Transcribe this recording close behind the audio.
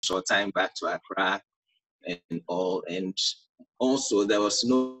short time back to Accra and all. And also, there was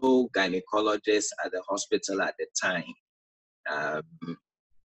no gynecologist at the hospital at the time.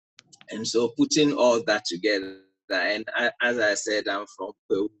 And so putting all that together, and as I said, I'm from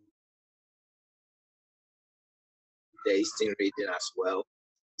Peru, the Eastern region as well.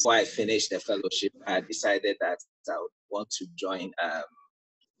 Before I finished the fellowship, I decided that I would want to join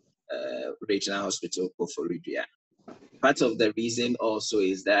Regional Hospital Koforidua. Part of the reason also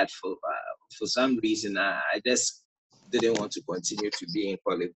is that for some reason, I just didn't want to continue to be in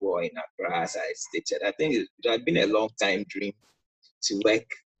Kolibor in Accra, as I stated. I think it had been a long time dream to work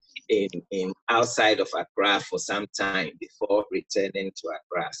in outside of Accra for some time before returning to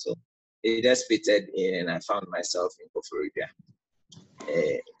Accra. So it just fitted in, and I found myself in Koforidua.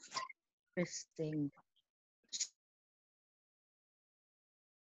 Interesting.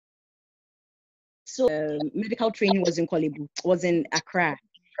 So medical training was in Accra,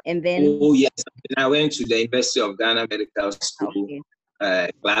 and then. Oh yes, I went to the University of Ghana Medical School,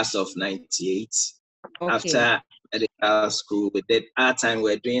 class of '98. Okay. After medical school, we did our time.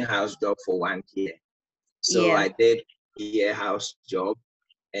 We were doing house job for 1 year, so I did a year house job,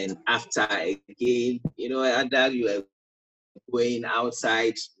 and after again, after you were going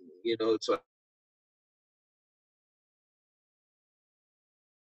outside, to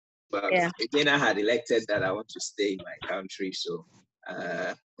again, I had elected that I want to stay in my country. So,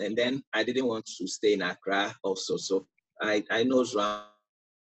 and then I didn't want to stay in Accra also. So I know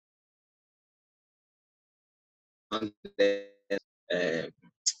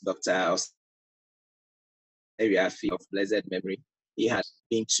Dr. Ariafi of blessed memory. He had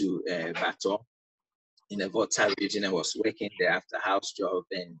been to Baton in the Volta region and was working there after house job,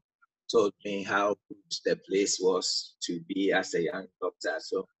 and told me how good the place was to be as a young doctor.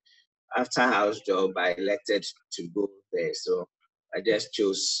 So after house job, I elected to go there. So I just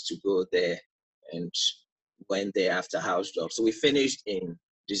chose to go there and went there after house job. So we finished in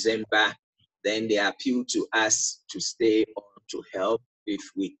December. Then they appealed to us to stay on to help if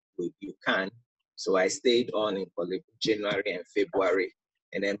you can. So I stayed on in January and February,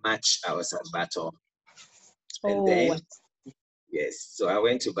 and then March I was at Baton. And then, yes, so I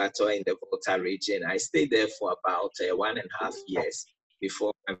went to Baton in the Volta region. I stayed there for about 1.5 years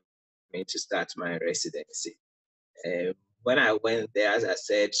before coming to start my residency. When I went there, as I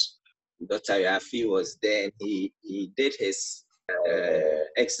said, Dr. Yafi was there. And he did his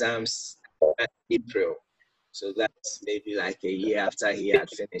exams in April. So that's maybe like a year after he had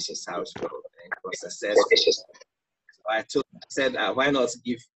finished his house job and was successful. So I said, why not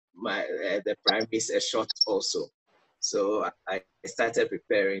give the primaries a shot also? So I started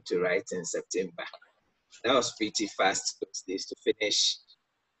preparing to write in September. That was pretty fast those days to finish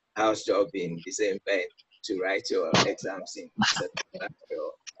house job in December to write your exams in September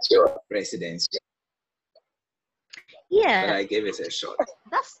for your residency. Yeah, but I gave it a shot.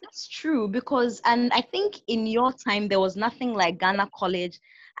 That's true, because, and I think in your time there was nothing like Ghana College,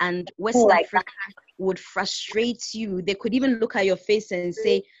 and West Africa would frustrate you. They could even look at your face and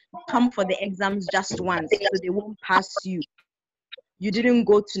say, come for the exams just once, so they won't pass you. You didn't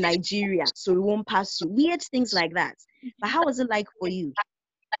go to Nigeria, so we won't pass you. Weird things like that. But how was it like for you?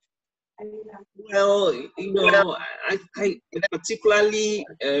 Well, I particularly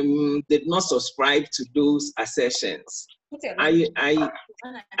did not subscribe to those assertions. I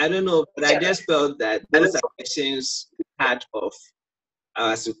don't know, but I just felt that those assertions we had of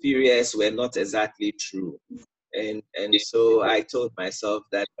our superiors were not exactly true. And so I told myself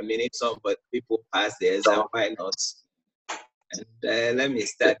that, if some people pass the exam, why not? And let me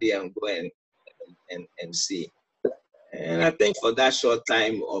study and go and see. And I think for that short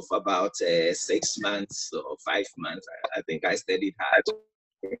time of about 6 months or 5 months, I think I studied hard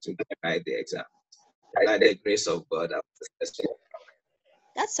to write the exam. By the grace of God, I was successful.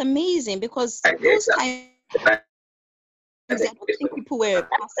 That's amazing, because those times I don't think people were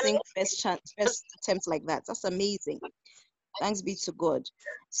passing first attempts like that. That's amazing. Thanks be to God.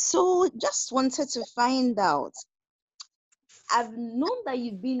 So just wanted to find out, I've known that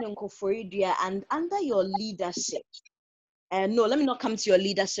you've been in Koforidua, and under your leadership, no, let me not come to your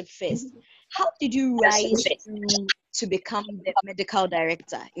leadership first. How did you rise to become the medical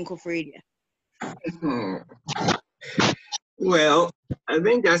director in Koforidua? Well, I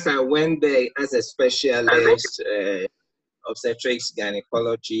think as I went there as a specialist, obstetrics,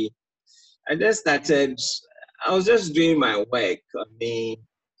 gynecology, I just started, I was just doing my work. For me,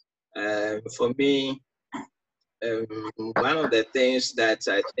 one of the things that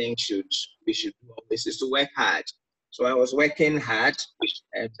I think we should do always is to work hard. So I was working hard,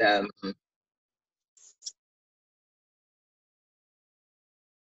 and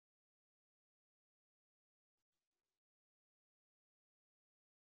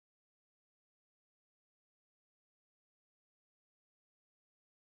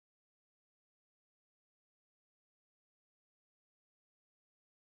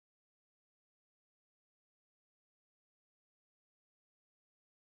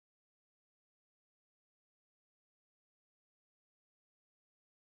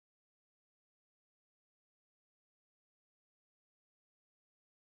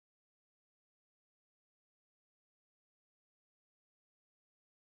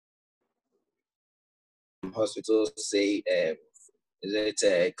hospitals say, is it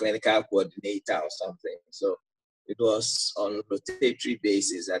a clinical coordinator or something? So it was on rotatory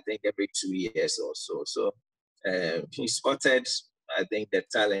basis, I think every 2 years or so. So he spotted, I think, the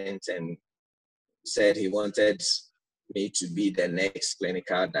talent and said he wanted me to be the next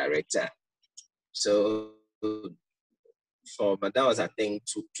clinical director. So that was, I think,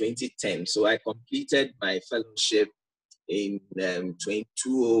 2010. So I completed my fellowship in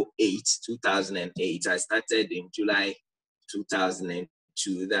 2008. I started in July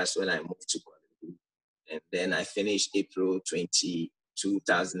 2002. That's when I moved to Kuala Lumpur. And then I finished April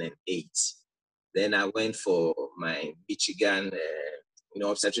 2008. Then I went for my Michigan,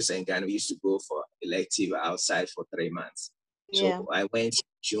 obstetrics and gynae. We used to go for elective outside for 3 months. Yeah. So I went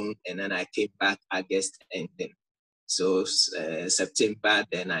June and then I came back August ending. So September,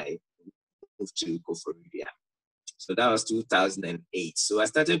 then I moved to Koforidua. So that was 2008. So I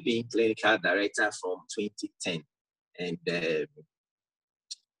started being clinical director from 2010. And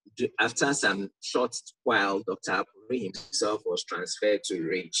after some short while, Dr. Apuri himself was transferred to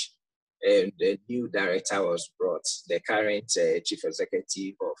RAGE. And the new director was brought, the current chief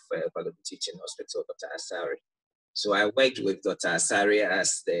executive of Kuala Lumpur Teaching Hospital, Dr. Asari. So I worked with Dr. Asari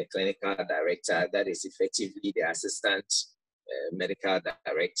as the clinical director, that is effectively the assistant medical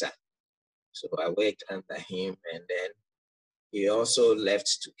director. So I worked under him, and then he also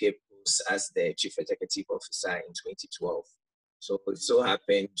left to Cape Coast as the chief executive officer in 2012. So it so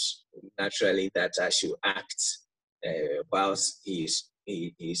happened naturally that I should act whilst he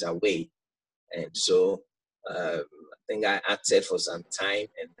is away. And so I think I acted for some time,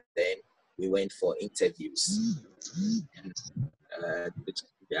 and then we went for interviews. And,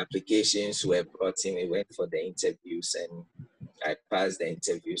 the applications were brought in, we went for the interviews, and I passed the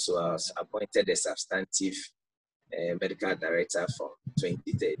interview. So I was appointed a substantive medical director from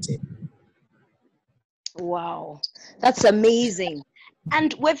 2013. Wow, that's amazing.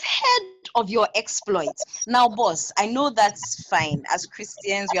 And we've heard of your exploits. Now, boss, I know that's fine. As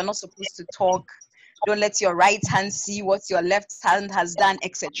Christians, we are not supposed to talk. Don't let your right hand see what your left hand has done,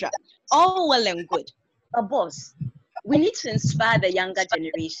 etc. All well and good. But boss, we need to inspire the younger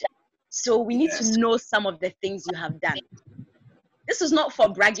generation. So we need to know some of the things you have done. This is not for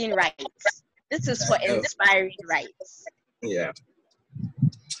bragging rights. This is for inspiring rights. Yeah.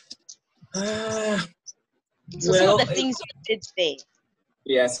 So some of the things you did there.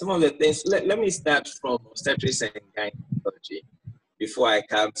 Yeah, some of the things. Let me start from obstetrics and gynecology before I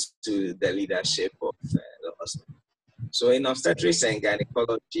come to the leadership of the hospital. So in obstetrics and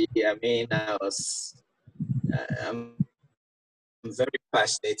gynecology, I mean, I'm very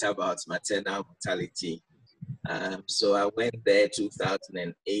passionate about maternal mortality. So I went there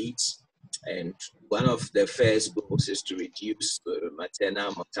 2008, and one of the first goals is to reduce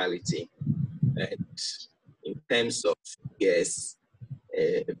maternal mortality. And in terms of years,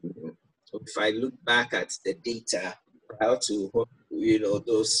 if I look back at the data prior to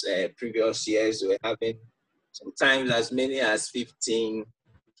those previous years, we're having sometimes as many as 15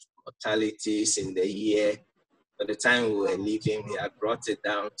 mortalities in the year. By the time we were leaving, we had brought it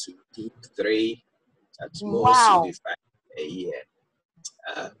down to 2, 3, at most Wow. 5 a year.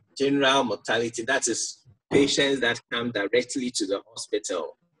 General mortality, that is patients that come directly to the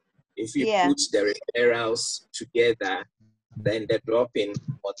hospital. If you put the referrals together, then the drop in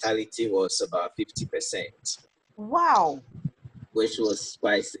mortality was about 50%. Wow. Which was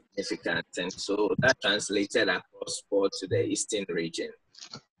quite significant. And so that translated across board to the Eastern region.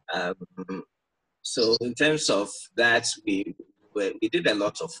 So in terms of that, we did a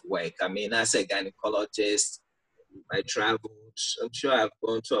lot of work. I mean, as a gynecologist, I traveled, I'm sure I've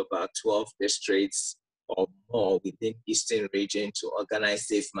gone to about 12 districts or more within Eastern region to organize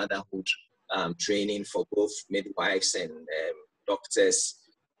safe motherhood training for both midwives and doctors.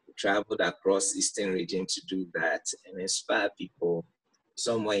 We traveled across Eastern region to do that and inspire people.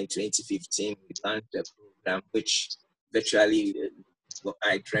 Somewhere in 2015, we launched a program which virtually what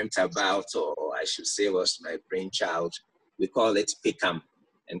I dreamt about, or I should say was my brainchild. We call it PICAM.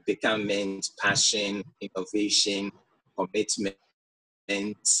 And PICAM meant passion, innovation, commitment.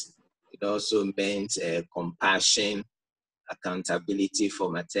 It also meant compassion, accountability for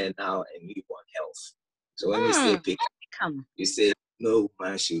maternal and newborn health. So when we say PICAM, you say no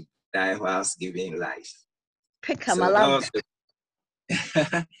woman should die whilst giving life. PICAM, so I love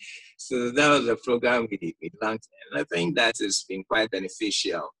that. So that was the program we launched, and I think that has been quite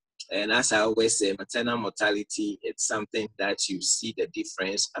beneficial. And as I always say, maternal mortality, it's something that you see the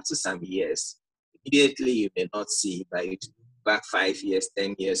difference after some years. Immediately you may not see, but you back 5 years,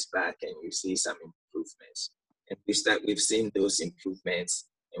 10 years back, and you see some improvements. And we've seen those improvements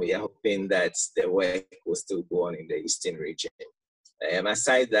And we are hoping that the work will still go on in the Eastern region.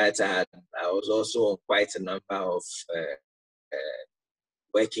 Aside that, I was also on quite a number of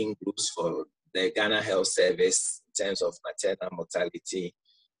working groups for the Ghana Health Service in terms of maternal mortality.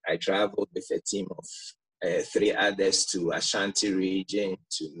 I traveled with a team of 3 others to Ashanti region,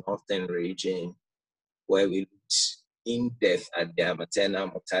 to Northern region, where we looked in depth at their maternal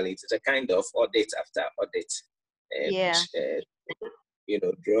mortality. It's a kind of audit after audit, and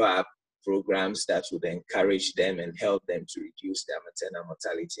draw up programs that would encourage them and help them to reduce their maternal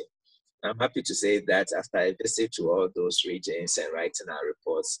mortality. I'm happy to say that after I visit to all those regions and writing our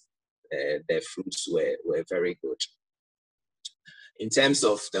reports, the fruits were very good. In terms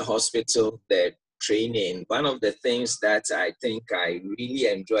of the hospital, the training, one of the things that I think I really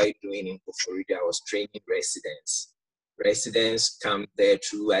enjoyed doing in Koforidua was training residents. Residents come there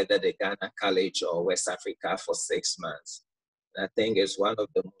through either the Ghana College or West Africa for 6 months. I think it's one of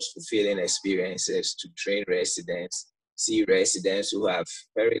the most fulfilling experiences to train residents, see residents who have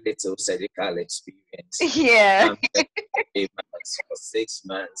very little surgical experience. Yeah. Come there for 6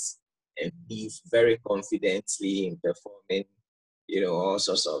 months and live very confidently in performing, all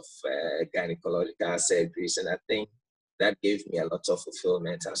sorts of gynecological surgeries. And I think that gave me a lot of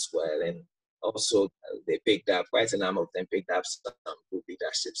fulfillment as well. And also they picked up, quite a number of them picked up some good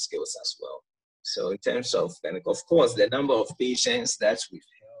leadership skills as well. So in terms of, and of course, the number of patients that we've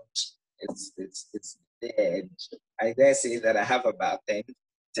helped, it's there. I dare say that I have about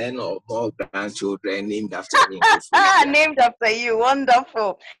 10 or more grandchildren named after me. Named after you,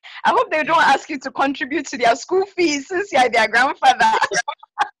 wonderful. I hope they don't ask you to contribute to their school fees since you're their grandfather.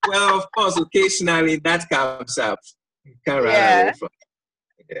 Well, of course, occasionally that comes up. You can't run away from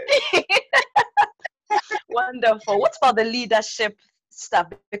it. Yeah. Wonderful. What about the leadership stuff?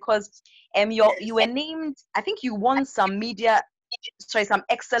 Because you were named, I think you won some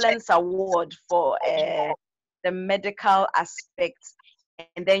excellence award for the medical aspect.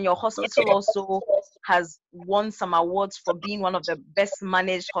 And then your hospital also has won some awards for being one of the best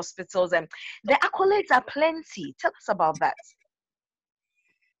managed hospitals. And the accolades are plenty. Tell us about that.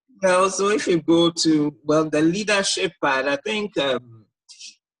 Well, so if you go to, the leadership part, I think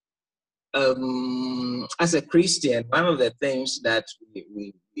as a Christian, one of the things that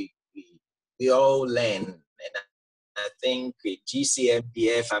we all learn, and I think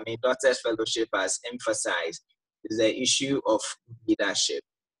GCMDF, Doctors Fellowship has emphasized, is the issue of leadership.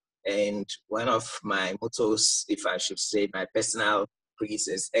 And one of my mottos, if I should say, my personal creed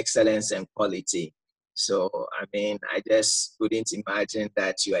is excellence and quality. So, I just couldn't imagine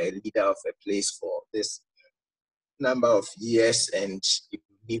that you are a leader of a place for this number of years and you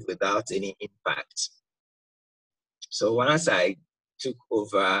live without any impact. So once I took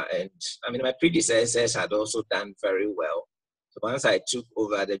over, and my predecessors had also done very well. So once I took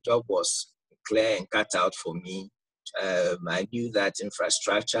over, the job was clear and cut out for me. I knew that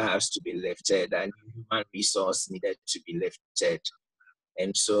infrastructure has to be lifted and human resource needed to be lifted.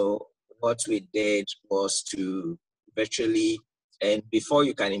 And so what we did was to virtually, and before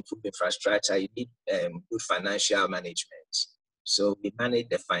you can improve infrastructure, you need good financial management. So we manage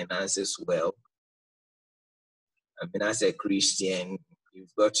the finances well. As a Christian,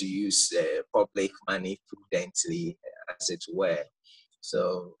 you've got to use public money prudently, as it were.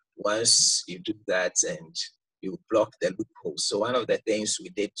 So once you do that and you block the loopholes. So one of the things we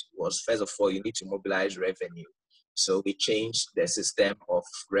did was, first of all, you need to mobilize revenue. So we changed the system of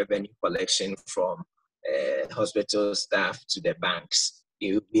revenue collection from hospital staff to the banks.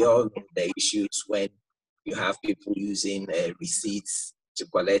 We all know the issues when you have people using receipts to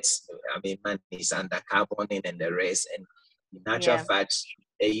collect, monies under carboning and the rest. And in actual fact,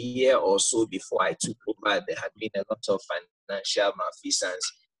 a year or so before I took over, there had been a lot of financial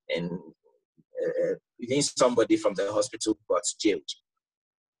malfeasance, and even somebody from the hospital got jailed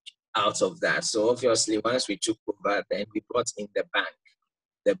out of that. So obviously, once we took over, then we brought in the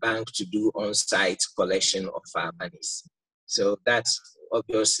bank to do on-site collection of our monies. So that's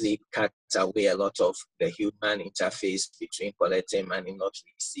obviously cut away a lot of the human interface between collecting money, not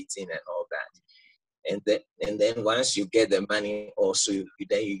receipting and all that. And then once you get the money, also you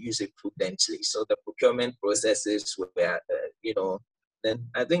use it prudently. So the procurement processes were, then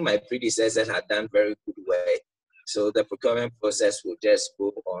I think my predecessors had done very good work. So the procurement process will just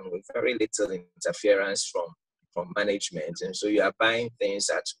go on with very little interference from management. And so you are buying things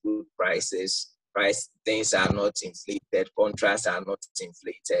at good prices. Things are not inflated, contracts are not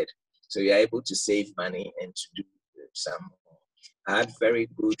inflated. So you're able to save money and to do some more. I had very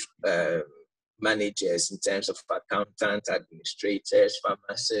good managers in terms of accountants, administrators,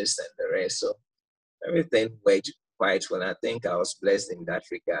 pharmacists, and the rest. So everything worked quite well. I think I was blessed in that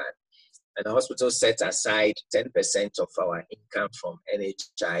regard. And the hospital set aside 10% of our income from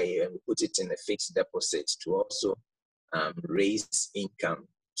NHI and we put it in a fixed deposit to also raise income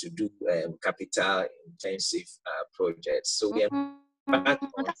to do capital intensive projects. So we embarked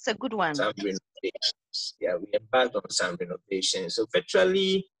on that's a good one. some renovations. Yeah, we embarked on some renovations. So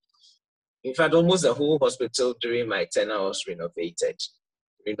virtually, in fact, almost the whole hospital during my tenure was renovated.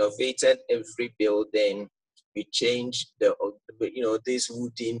 Renovated every building. We changed these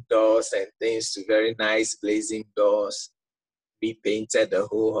wooden doors and things to very nice glazing doors. We painted the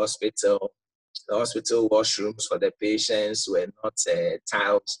whole hospital. The hospital washrooms for the patients were not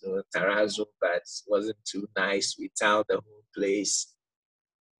tiles, terrazzo, but wasn't too nice. We tiled the whole place.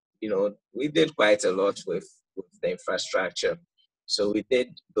 We did quite a lot with the infrastructure. So we did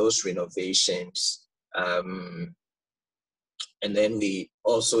those renovations. And then we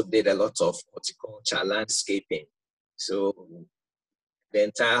also did a lot of horticulture, landscaping. So the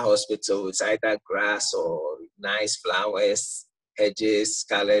entire hospital is either grass or nice flowers, hedges,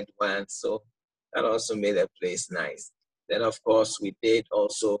 colored ones. So that also made the place nice. Then, of course, we did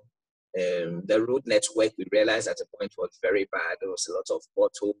also the road network. We realized at a point was very bad. There was a lot of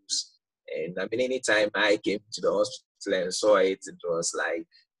potholes. And I mean, anytime I came to the hospital and saw it, it was like,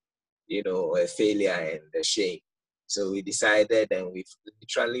 a failure and a shame. So we decided and we've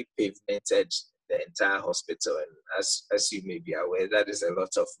literally pavemented the entire hospital. And as you may be aware, that is a lot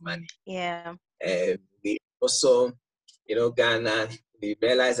of money. Yeah. We also, Ghana, we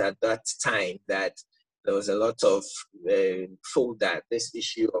realized at that time that there was a lot of folder, this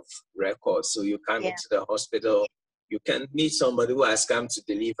issue of records. So you come into the hospital, you can meet somebody who has come to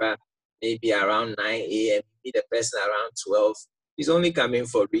deliver maybe around 9 a.m., meet a person around 12. He's only coming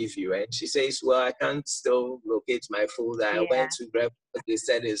for review. And she says, well, I can't still locate my folder. I went to grab what they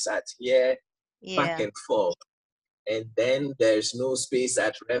said is at here, back and forth. And then there's no space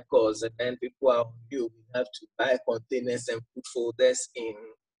at records. And then people are on you. We have to buy containers and put folders in.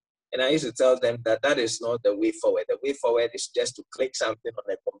 And I used to tell them that that is not the way forward. The way forward is just to click something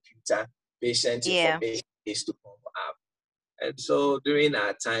on a computer. Patient information is to come up. And so during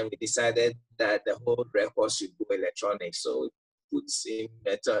our time, we decided that the whole record should go electronic. So we put in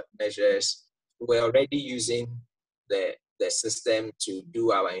better measures. We were already using the system to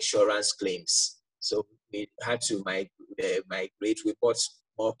do our insurance claims. So we had to migrate. We bought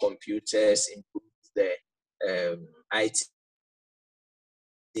more computers, improved the IT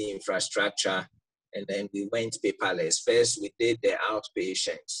infrastructure, and then we went paperless. First, we did the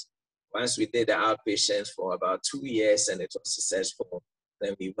outpatients. Once we did the outpatients for about 2 years and it was successful,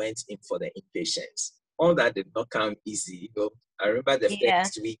 then we went in for the inpatients. All that did not come easy. I remember the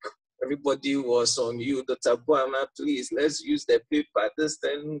first week, everybody was on you, Dr. Boamah, please, let's use the paper. This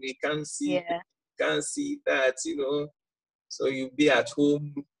thing we can't see, can't see that, So you'll be at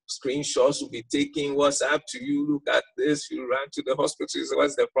home, screenshots will be taken, WhatsApp to you, look at this, you run to the hospital, so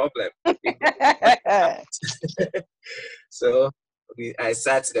what's the problem? So I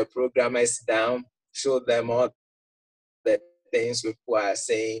sat the programmers down, showed them all the things people are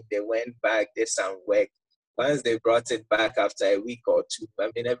saying. They went back, did some work. Once they brought it back after a week or two,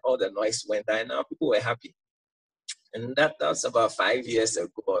 all the noise went down. Now people were happy. And that was about 5 years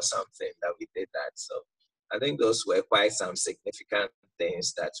ago or something that we did that. So I think those were quite some significant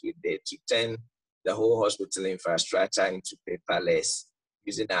things that we did to turn the whole hospital infrastructure into paperless.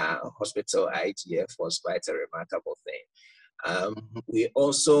 Using our hospital IGF was quite a remarkable thing. We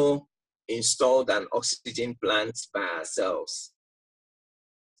also installed an oxygen plant by ourselves.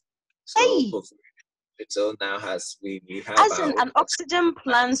 So now we have as in an oxygen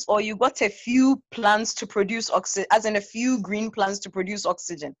plant, or you got a few plants to produce oxygen, as in a few green plants to produce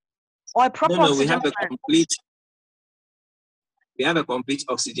oxygen, or a proper no, oxygen we have plant? We have a complete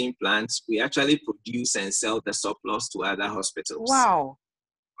oxygen plant. We actually produce and sell the surplus to other hospitals. Wow.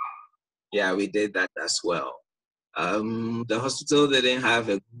 Yeah, we did that as well. The hospital didn't have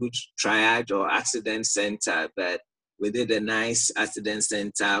a good triage or accident center, but we did a nice accident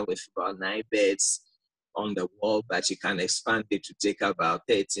center with about 9 beds on the wall, but you can expand it to take about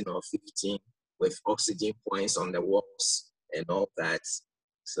 13 or 15 with oxygen points on the walls and all that.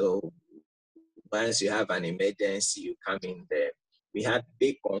 So once you have an emergency, you come in there. We had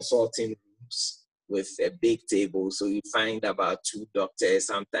big consulting rooms with a big table. So you find about 2 doctors,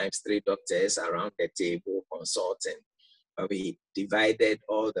 sometimes 3 doctors around the table consulting. But we divided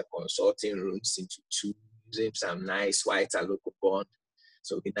all the consulting rooms into 2, using some nice white aluminum bond.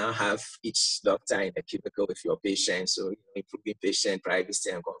 So we now have each doctor in a cubicle with your patient. So improving patient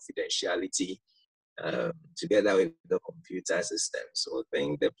privacy and confidentiality. together with the computer system. So I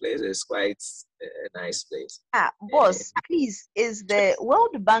think the place is quite a nice place. Boss, please, is the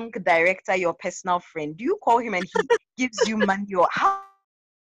World Bank director your personal friend? Do you call him and he gives you money, or how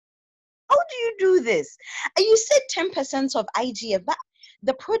do you do this? And you said 10% of IGF. That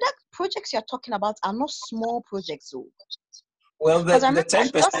the projects you're talking about are not small projects, though. Well, Because I the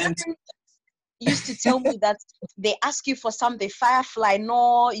remember 10%. Justin used to tell me that they ask you for something, Firefly,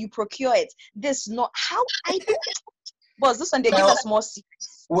 no, you procure it. This not how I don't. Boss, this one they give us more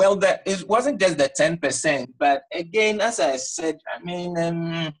secrets. Well, it wasn't just the 10%, but again, as I said, I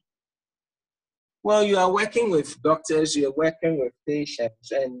mean, well, you are working with doctors, you're working with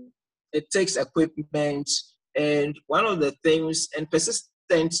patients, and it takes equipment. And one of the things, and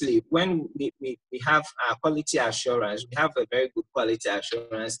persistently, when we have our quality assurance, we have a very good quality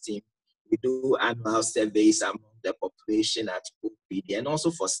assurance team. We do annual surveys among the population at OPD and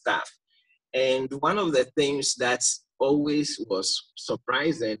also for staff. And one of the things that always was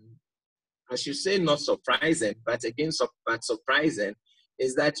surprising, I should say not surprising, but again, but surprising,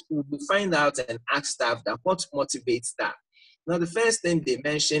 is that we find out and ask staff that what motivates staff. Now, the first thing they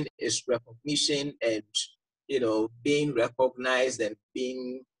mention is recognition and, being recognized and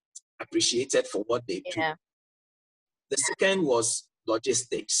being appreciated for what they do. The second was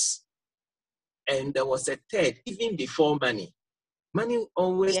logistics. And there was a third, even before money. Money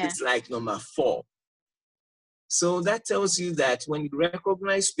always is like number 4. So that tells you that when you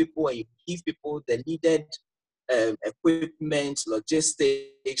recognize people and you give people the needed equipment,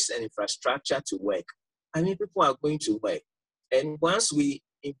 logistics, and infrastructure to work, I mean, people are going to work. And once we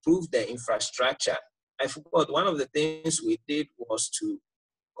improve the infrastructure, I forgot one of the things we did was to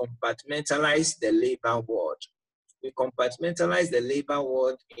compartmentalize the labor ward. We compartmentalized the labor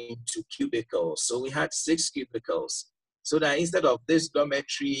ward into cubicles. So we had 6 cubicles. So that instead of this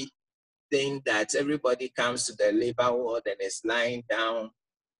dormitory thing that everybody comes to the labor ward and is lying down,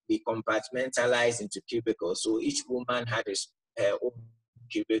 we compartmentalized into cubicles. So each woman had her own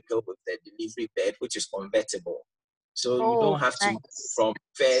cubicle with the delivery bed, which is convertible. So you don't have to move from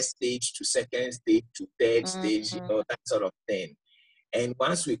first stage to second stage to third stage, that sort of thing. And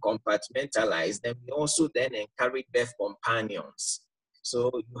once we compartmentalize, then we also then encourage birth companions. So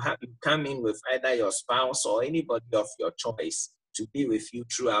you come in with either your spouse or anybody of your choice to be with you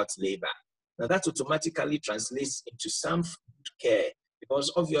throughout labor. Now that automatically translates into some food care, because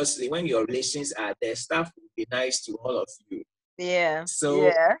obviously when your relations are there, staff will be nice to all of you.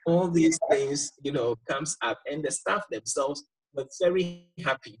 So all these things, comes up, and the staff themselves were very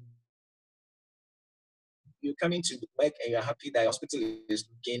happy. You're coming to work and you're happy that your hospital is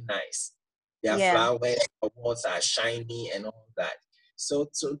looking nice. Their flowers, the walls are shiny and all that. So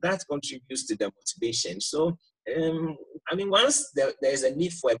that contributes to the motivation. So I mean, once there's a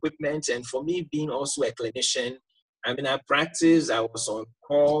need for equipment, and for me being also a clinician, I mean, I practiced, I was on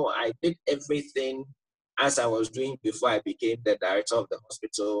call, I did everything as I was doing before I became the director of the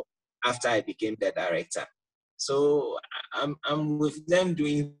hospital, after I became the director. So I'm with them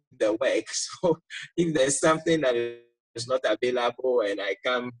doing the work. So if there's something that is not available and I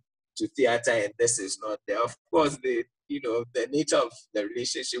come to theater and this is not there, of course, the nature of the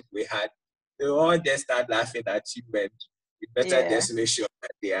relationship we had, they all just start laughing at you, and you better just make sure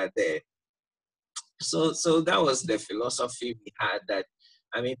that they are there. So that was the philosophy we had, that,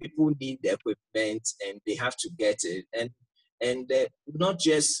 I mean, people need the equipment and they have to get it. And not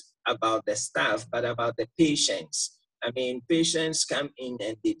just about the staff, but about the patients. I mean, patients come in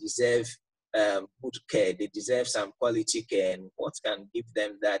and they deserve good care. They deserve some quality care. And what can give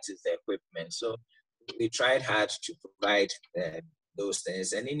them that is the equipment. So we tried hard to provide those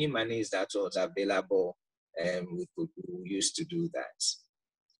things. And any monies that was available, we used to do that.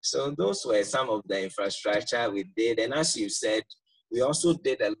 So those were some of the infrastructure we did. And as you said, we also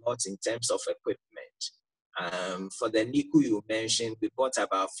did a lot in terms of equipment. For the NICU you mentioned, we bought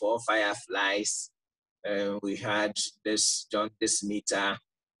about 4 fireflies. We had this jaundice meter.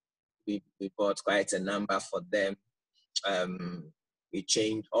 We bought quite a number for them. We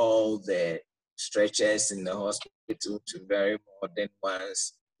changed all the stretchers in the hospital to very modern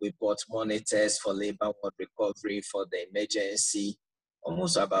ones. We bought monitors for labor ward recovery for the emergency,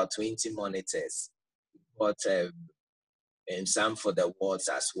 almost about 20 monitors. We bought and some for the wards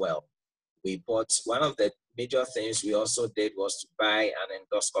as well. We bought, one of the major things we also did was to buy an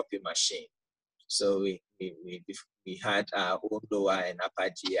endoscopy machine. So we had our own lower and upper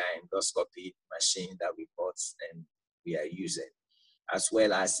GI endoscopy machine that we bought and we are using, as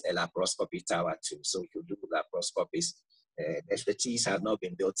well as a laparoscopy tower too. So we could do laparoscopies. The expertise had not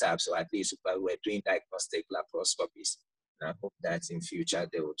been built up, so at least we were doing diagnostic laparoscopies. I hope that in future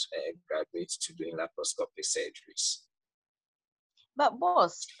they would graduate to doing laparoscopic surgeries. But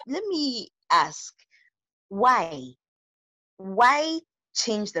boss, let me ask, why? Why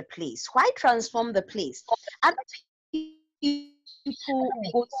change the place? Why transform the place? Other people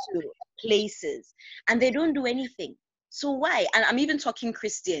go to places and they don't do anything. So why? And I'm even talking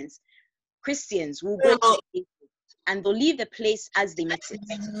Christians. Christians will go to places and they'll leave the place as they meet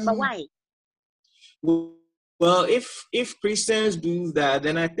it. But why? Well, if Christians do that,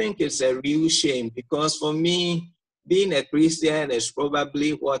 then I think it's a real shame, because for me, being a Christian is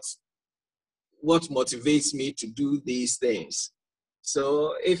probably what motivates me to do these things.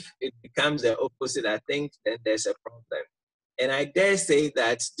 So if it becomes the opposite, I think then there's a problem. And I dare say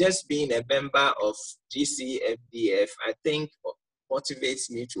that just being a member of GCFDF, I think motivates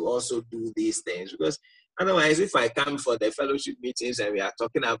me to also do these things, because otherwise, if I come for the fellowship meetings and we are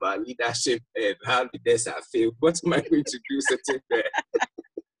talking about leadership and how leaders are failed, what am I going to do sitting there?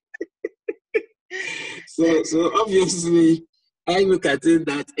 So obviously, I look at it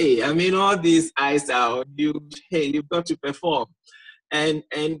that, hey, I mean, all these eyes are on you. Hey, you've got to perform. And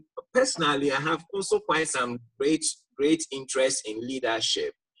personally, I have also quite some great interest in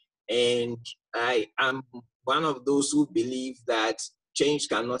leadership. And I am one of those who believe that change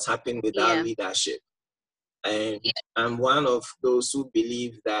cannot happen without leadership. And I'm one of those who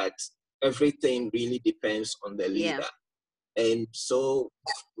believe that everything really depends on the leader. And so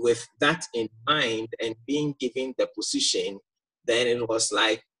with that in mind and being given the position, then it was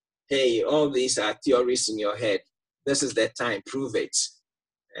like, hey, all these are theories in your head. This is the time, prove it.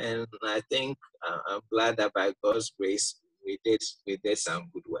 And I think I'm glad that by God's grace, we did some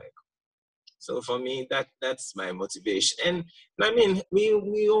good work. So for me, that's my motivation. And I mean,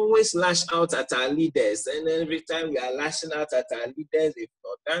 we always lash out at our leaders. And every time we are lashing out at our leaders, they've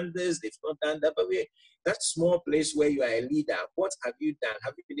not done this, they've not done that. But that small place where you are a leader, what have you done?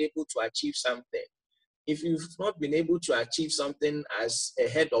 Have you been able to achieve something? If you've not been able to achieve something as a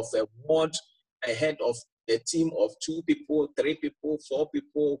head of a ward, a head of a team of 2 people, 3 people, 4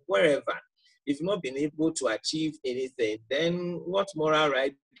 people, wherever, if you've not been able to achieve anything, then what moral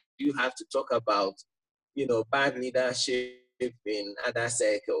right do you have to talk about, bad leadership in other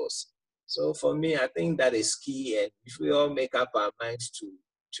circles? So for me, I think that is key. And if we all make up our minds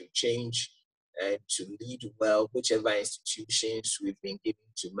to change and to lead well, whichever institutions we've been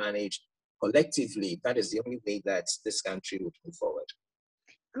given to manage collectively, that is the only way that this country would move forward.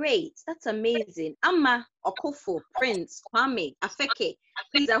 Great, that's amazing. Amma, Okofo, Prince, Kwame, Afeke,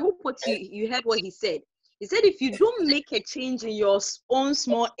 please, I hope you heard what he said. He said, if you don't make a change in your own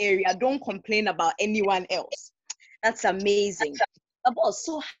small area, don't complain about anyone else. That's amazing. Boss,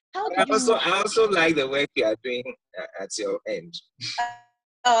 so how did you... I also like the work you are doing at your end.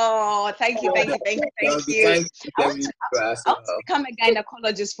 Oh, thank you. I want to become a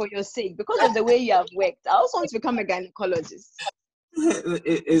gynecologist for your sake, because of the way you have worked. I also want to become a gynecologist.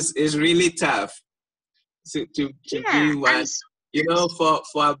 It's really tough to be one.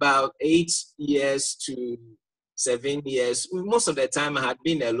 For about 8 years to 7 years, most of the time I had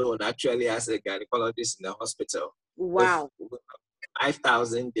been alone actually as a gynecologist in the hospital. Wow. With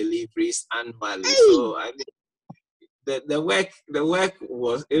 5,000 deliveries annually. Hey. So I mean, the work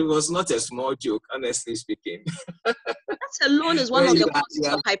was not a small joke, honestly speaking. That alone is one of the causes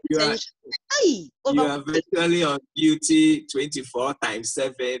of hypertension. You are virtually on duty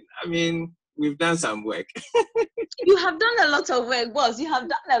 24/7. I mean, we've done some work. You have done a lot of work, boss. You have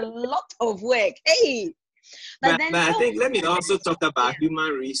done a lot of work. Hey. But I think, let me also talk about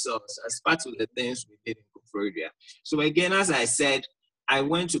human resource as part of the things we did in Koforidua. So again, as I said, I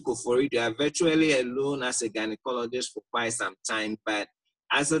went to Koforidua virtually alone as a gynecologist for quite some time. But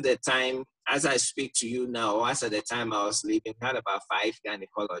as of the time, as I speak to you now, or as at the time I was leaving, we had about 5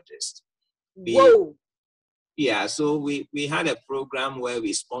 gynecologists. Whoa. So we had a program where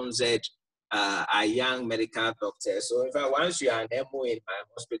we sponsored a young medical doctor. So in fact, once you are an MO in my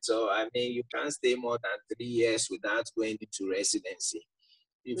hospital, I mean, you can't stay more than 3 years without going into residency.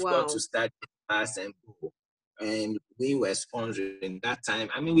 You've got to start fast and go. And we were sponsoring that time.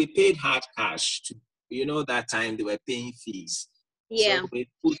 I mean, we paid hard cash to, that time they were paying fees. Yeah. So we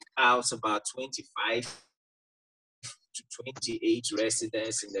put out about 25 to 28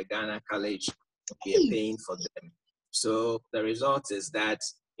 residents in the Ghana College. We are paying for them. So the result is that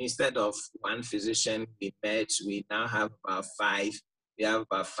instead of 1 physician we met, we now have about 5. We have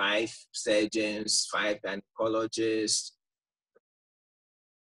about 5 surgeons, 5 gynecologists,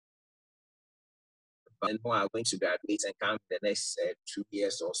 and more are going to graduate and come the next 2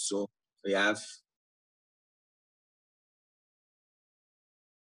 years or so. We have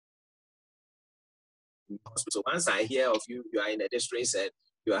hospital. Once I hear of you, you are in a district and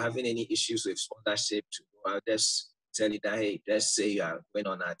you are having any issues with sponsorship, I'll just tell you that, hey, let's say you are going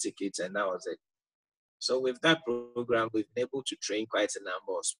on our tickets, and that was it. So with that program, we've been able to train quite a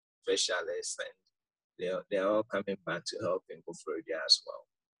number of specialists, and they're all coming back to help in Koforidua as well.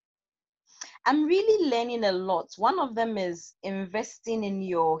 I'm really learning a lot. One of them is investing in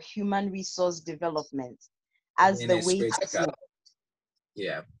your human resource development as the way to.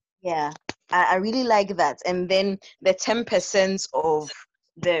 Yeah. Yeah, I really like that. And then the 10% of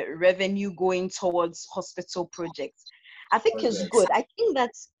the revenue going towards hospital projects. I think it's good. I think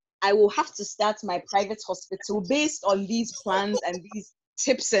that I will have to start my private hospital based on these plans and these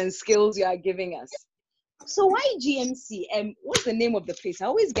tips and skills you are giving us. So why GMC? What's the name of the place? I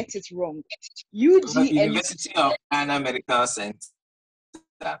always get it wrong. UGMC. University of Ghana Medical Center.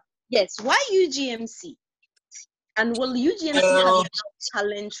 Yes, why UGMC? And will UGMC have a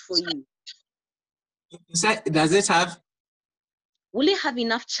challenge for you? Does it have? Will it have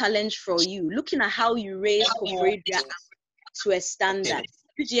enough challenge for you? Looking at how you raise Koforidua to a standard,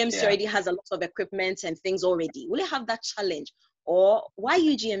 UGMC already has a lot of equipment and things already. Will it have that challenge? Or why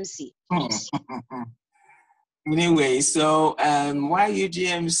UGMC? Anyway, so why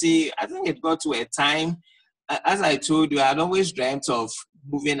UGMC? I think it got to a time, as I told you, I'd always dreamt of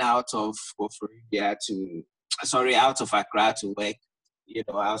moving out of Koforidua out of Accra to work,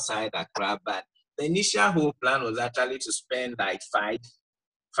 outside Accra. But the initial whole plan was actually to spend like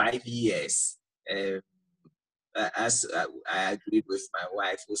five years. As I agreed with my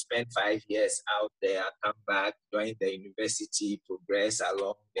wife, we'll spend 5 years out there, come back, join the university, progress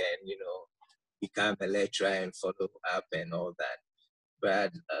along, and become a lecturer and follow up and all that.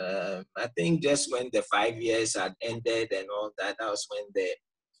 But I think just when the 5 years had ended and all that, that was when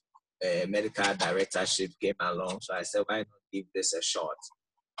the medical directorship came along. So I said, why not give this a shot?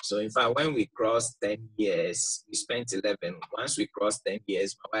 So in fact, when we crossed 10 years, we spent 11. Once we crossed 10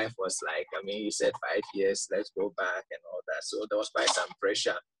 years, my wife was like, you said 5 years, let's go back and all that. So there was quite some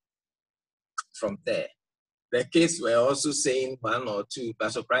pressure from there. The kids were also saying 1 or 2,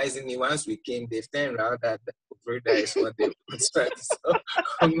 but surprisingly, once we came, they've turned around that Koforidua is what they wanted. So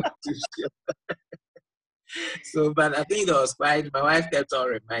I'm not too sure. So, but I think that was quite, my wife kept on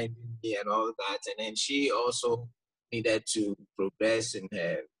reminding me and all that. And then she also needed to progress in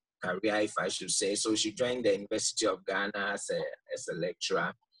her career, if I should say. So she joined the University of Ghana as a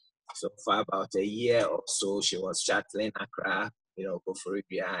lecturer. So for about a year or so, she was shuttling Accra,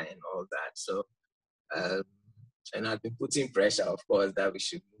 Koforidua and all that. So, and I've been putting pressure, of course, that we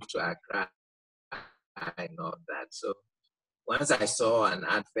should move to Accra and all that. So once I saw an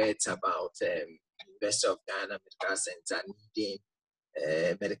advert about University of Ghana Medical Center needing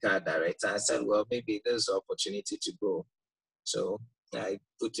a medical director, I said, well, maybe there's an opportunity to go. So I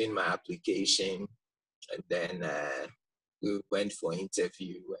put in my application, and then we went for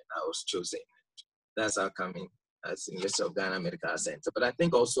interview, and I was chosen. That's how coming as University of Ghana Medical Center. But I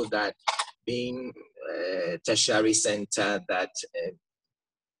think also that being a tertiary center that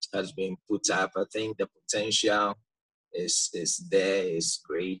has been put up, I think the potential is there, is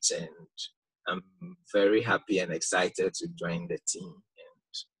great, and I'm very happy and excited to join the team,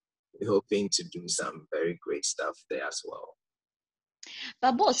 and we're hoping to do some very great stuff there as well.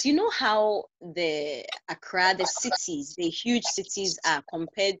 But boss, you know how the Accra, the cities, the huge cities are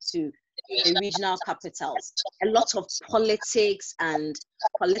compared to the regional capitals. A lot of politics and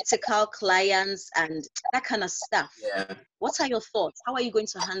political clients and that kind of stuff. Yeah. What are your thoughts? How are you going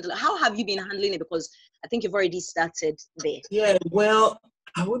to handle it? How have you been handling it? Because I think you've already started there. Yeah, well,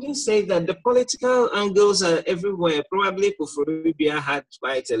 I wouldn't say that the political angles are everywhere. Probably Koforidua had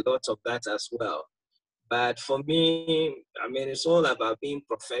quite a lot of that as well. But for me, it's all about being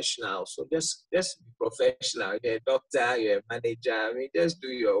professional. So just be professional. You're a doctor, you're a manager. Just do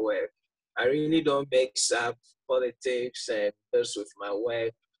your work. I really don't mix up politics and just with my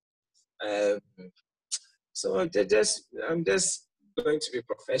work. So I'm just going to be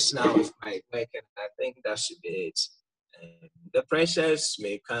professional with my work, and I think that should be it. The pressures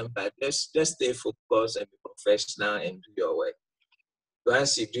may come, but just stay focused and be professional and do your work.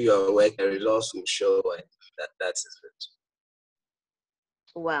 Once you do your work, the results will show, and that is it.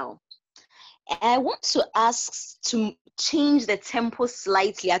 Wow. I want to ask to change the tempo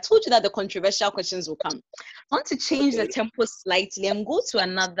slightly. I told you that the controversial questions will come. I want to change the tempo slightly and go to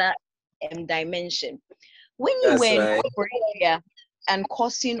another dimension. When you were in Korea and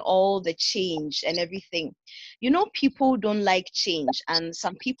causing all the change and everything, people don't like change, and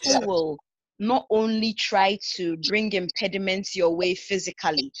some people will not only try to bring impediments your way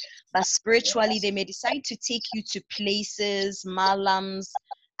physically, but spiritually, they may decide to take you to places, malams,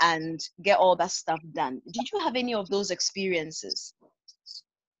 and get all that stuff done. Did you have any of those experiences?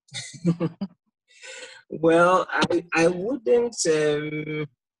 Well, I wouldn't.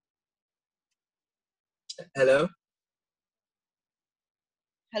 Hello.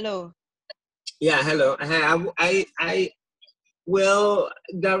 Hello. Yeah, hello. Well,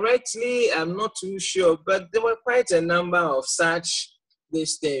 directly, I'm not too sure, but there were quite a number of such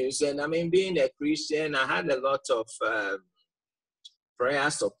these things. And I mean, being a Christian, I had a lot of prayer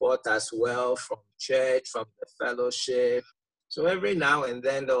support as well from church, from the fellowship. So every now and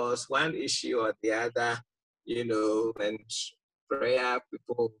then there was one issue or the other, and prayer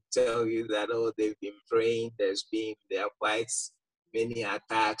people tell you that, oh, they've been praying, there are quite many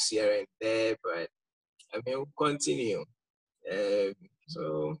attacks here and there, but I mean, we'll continue.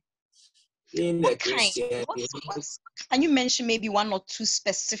 So being a What kind? Christian, Can you mention maybe one or two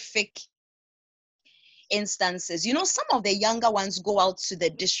specific instances? Some of the younger ones go out to the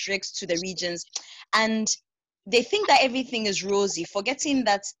districts, to the regions, and they think that everything is rosy, forgetting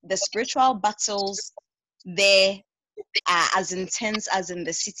that the spiritual battles there are as intense as in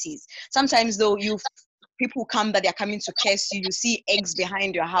the cities. Sometimes though, people come that they're coming to curse you. You see eggs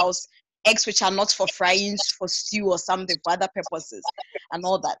behind your house, eggs which are not for frying, for stew or something, for other purposes, and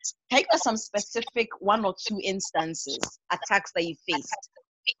all that. Can you give us some specific one or two instances, attacks that you faced?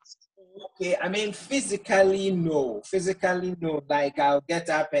 okay, I mean, physically, no. Physically, no. Like, I'll get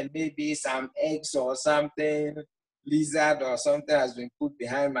up and maybe some eggs or something, lizard or something has been put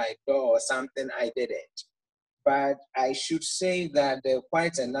behind my door or something. I didn't. But I should say that there are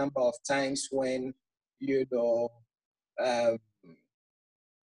quite a number of times when, um,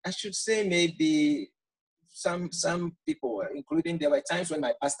 I should say maybe some people, including there were times when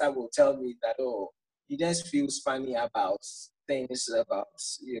my pastor will tell me that, oh, he just feels funny about things about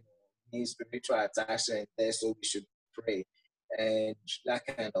his spiritual attacks and there, so we should pray and that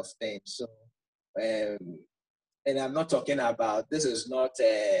kind of thing. So, and I'm not talking about, this is not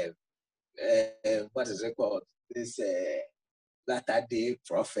what is it called? This latter day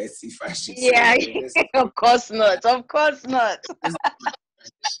prophets, if I should Yeah, say. This, of course not. Of course not. this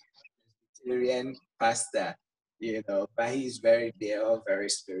Presbyterian pastor, but they're all very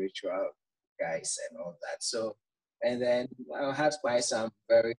spiritual guys and all that. So, and then I had quite some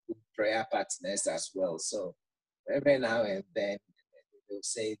very good prayer partners as well. So every now and then they'll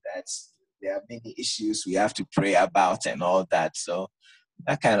say that there are many issues we have to pray about and all that. So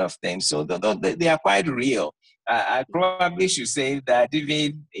that kind of thing. So they are quite real. I probably should say that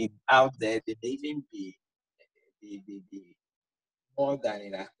even out there, they may even be more than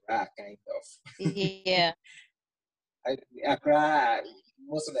in Accra, kind of. Yeah. Accra,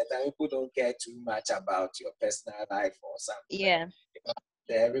 most of the time, people don't care too much about your personal life or something. Yeah.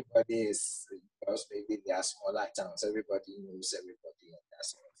 Everybody is, because maybe they are smaller towns, everybody knows everybody and that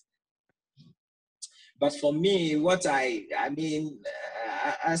sort of thing. But for me,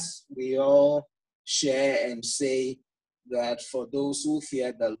 as we all share and say that for those who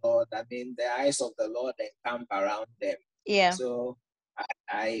fear the Lord, I mean, the eyes of the Lord encamp around them. Yeah. So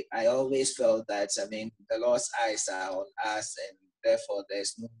I always felt that, I mean, the Lord's eyes are on us, and therefore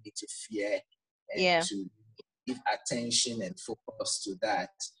there's no need to fear and to give attention and focus to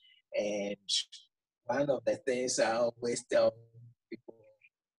that. And one of the things I always tell people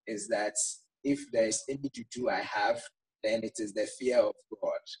is that if there is any juju I have, then it is the fear of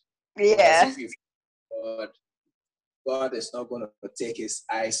God. Yeah. Because if you fear God, God is not going to take his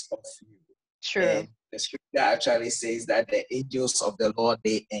eyes off you. True. And the scripture actually says that the angels of the Lord,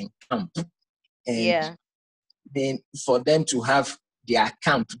 they encamp. And then for them to have their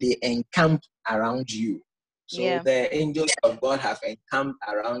camp, they encamp around you. So the angels of God have encamped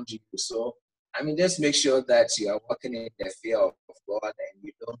around you. So, I mean, just make sure that you are walking in the fear of God and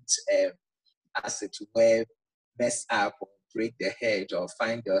you don't, as it were, mess up or break the hedge or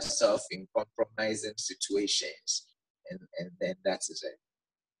find yourself in compromising situations. And then that is it.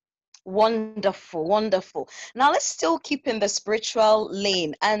 Wonderful, wonderful. Now let's still keep in the spiritual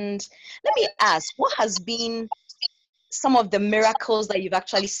lane. And let me ask, what has been some of the miracles that you've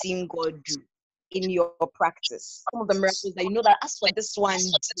actually seen God do in your practice? Some of the miracles that you know that as for this one,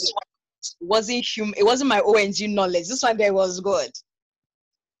 it wasn't human, it wasn't my ONG knowledge. This one there was God.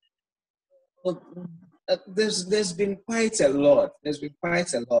 Well, there's been quite a lot. There's been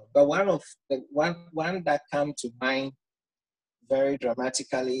quite a lot. But one that come to mind very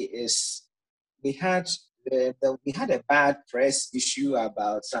dramatically is we had a bad press issue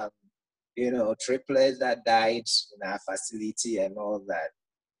about some triplets that died in our facility and all that.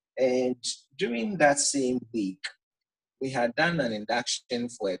 And during that same week, we had done an induction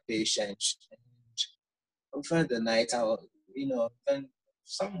for a patient. And over the night, then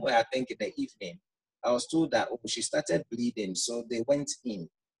somewhere, I think in the evening, I was told that, oh, she started bleeding. So they went in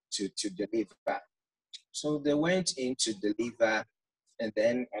to deliver. So they went in to deliver. And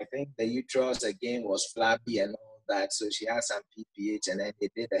then I think the uterus again was flabby and all that. So she had some PPH, and then they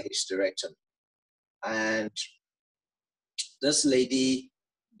did a hysterectomy. And this lady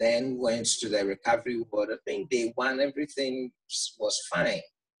then went to the recovery ward. I think day one, everything was fine.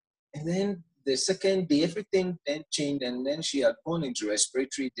 And then the second day, everything then changed, and then she had gone into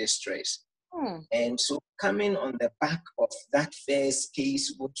respiratory distress. And so coming on the back of that first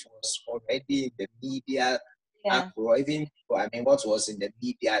case, which was already in the media, or even, I mean, what was in the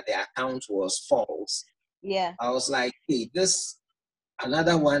media, the account was false. Yeah. I was like, hey, this,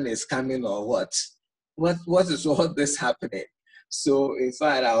 another one is coming or what? What is all this happening? So in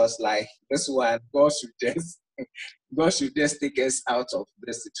fact, I was like, this one, God should just take us out of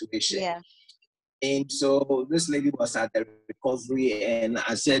this situation. Yeah. And so this lady was at the recovery, and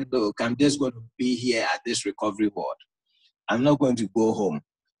I said, look, I'm just going to be here at this recovery ward. I'm not going to go home.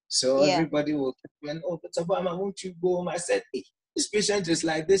 So everybody will come and, oh, but Obama, won't you go home? I said, hey, this patient is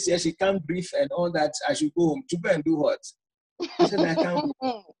like this, yeah, she can't breathe and all that. I should go home. To go and do what? I said, I can't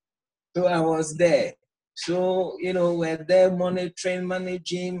go. So I was there. So, we're there monitoring,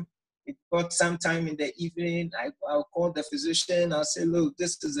 managing. It got some time in the evening. I'll call the physician. I'll say, look,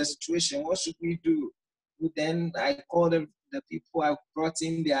 this is the situation. What should we do? Then I called the people. I brought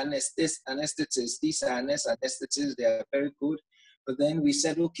in the anesthetists. These are anesthetists. They are very good. But then we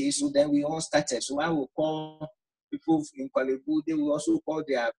said, okay, so then we all started. So I will call people in Kuala Lumpur. They will also call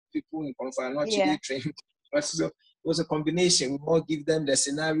their people in Konfanochi trained. So it was a combination. We all give them the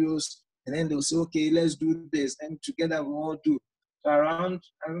scenarios, and then they'll say, okay, let's do this. And together we all do. So I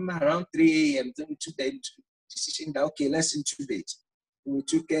remember around 3 a.m., then we took the decision that, okay, let's intubate. We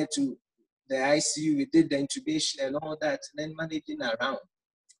took her to the ICU, we did the intubation and all that, and then managing around.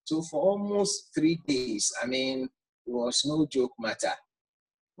 So for almost 3 days, I mean, it was no joke matter.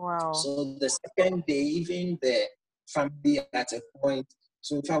 Wow. So the second day, even the family at a point,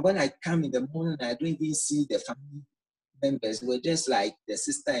 so in fact, when I come in the morning, I don't even see the family members. We're just like the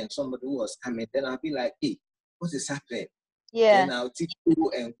sister and somebody who was coming. Then I'll be like, hey, what is happening? Yeah. Then I'll take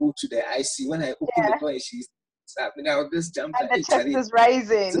you and go to the IC. When I open the door and she's happening, I'll just jump and the chest is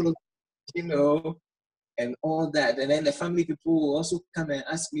rising. So, and all that. And then the family people will also come and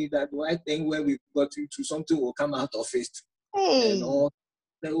ask me that, do I think when we got into something will come out of it? Hey. And all,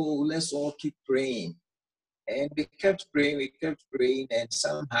 oh, let's all keep praying. And we kept praying, and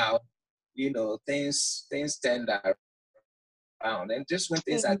somehow, things turned around. And just when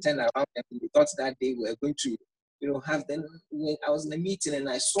things are turned around, and we thought that day we were going to, have them. When I was in a meeting and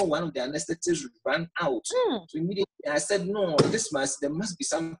I saw one of the anesthetists run out. So immediately I said, no, there must be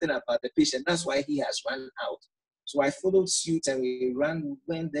something about the patient. That's why he has run out. So I followed suit and we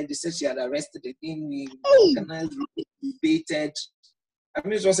went there. They said she had arrested again. We organized, we debated. I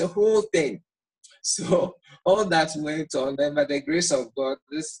mean, it was a whole thing. So all that went on. Then by the grace of God,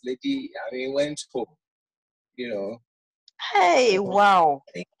 this lady, went home, Hey, wow.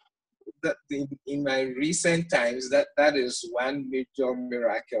 That in my recent times, that is one major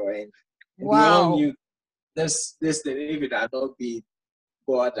miracle, and we all knew this if it had not been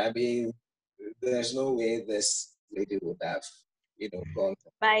God, there's no way this lady would have gone.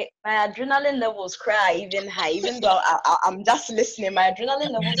 My adrenaline levels cry even high, even though I'm just listening. My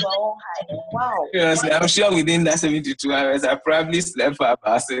adrenaline levels were all high. Wow. Yes, I'm sure within that 72 hours, I probably slept for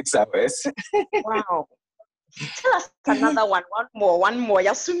about 6 hours. Wow. Tell us another one. One more. One more.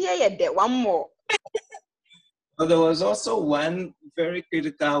 Well, there was also one very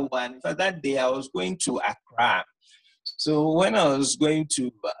critical one. For that day, I was going to Accra. So when I was going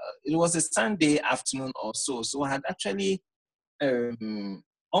to, it was a Sunday afternoon or so. So I had actually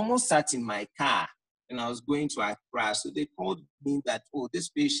almost sat in my car and I was going to Accra. So they called me that, oh, this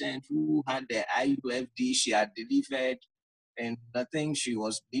patient who had the IUFD, she had delivered, and I think she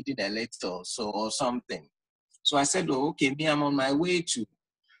was bleeding a little, or something. So I said, oh, okay, I'm on my way to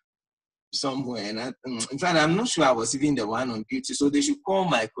somewhere. And in fact, I'm not sure I was even the one on duty. So they should call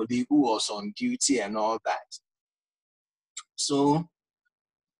my colleague who was on duty and all that. So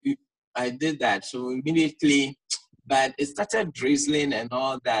I did that. So immediately, but it started drizzling and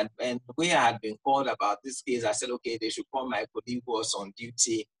all that. And the way I had been called about this case, I said, okay, they should call my colleague who was on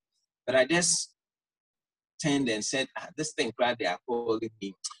duty. But I just turned and said, this thing, they are calling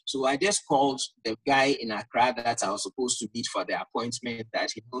me. So I just called the guy in Accra that I was supposed to meet for the appointment,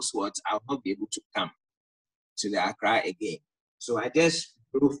 that he knows what, I'll not be able to come to the Accra again. So I just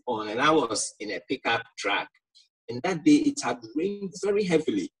drove on, and I was in a pickup truck. And that day it had rained very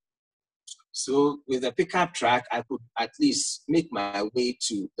heavily. So with the pickup truck, I could at least make my way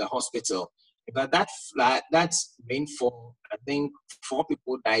to the hospital. But that rainfall, I think 4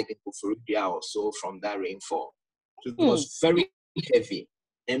 people died in Bufurudia or so from that rainfall. So it was very heavy.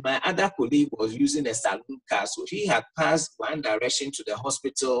 And my other colleague was using a saloon car. So he had passed one direction to the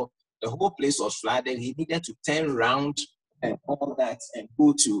hospital. The whole place was flooded. He needed to turn around and all that and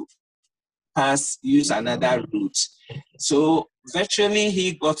go to use another route. So virtually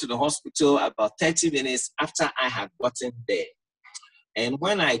he got to the hospital about 30 minutes after I had gotten there. And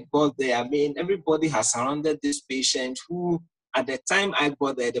when I got there, I mean, everybody has surrounded this patient who, at the time I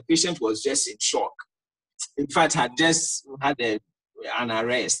got there, the patient was just in shock. In fact, had just had an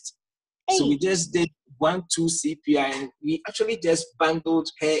arrest. Hey. So we just did 1-2 CPR, and we actually just bundled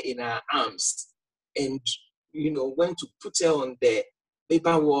her in our arms and, went to put her on the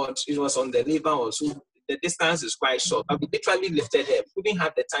labor ward. It was on the labor ward, so the distance is quite short. But we literally lifted her. We didn't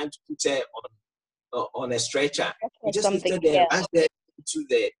have the time to put her on a stretcher. We just lifted her, rushed her to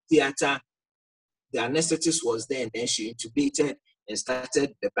the theater. The anesthetist was there, and then she intubated and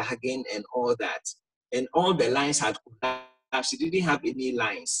started the bagging and all that. And all the lines had collapsed. She didn't have any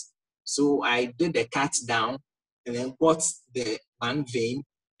lines. So I did the cut down and then got the one vein,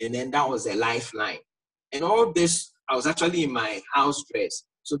 and then that was a lifeline. And all this, I was actually in my house dress.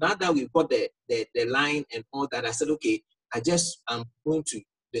 So now that we've got the line and all that, I said, okay, I'm going to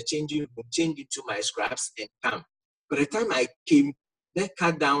the changing room, change into my scraps and come. By the time I came, the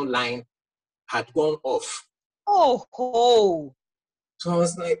cut down line had gone off. Oh. So I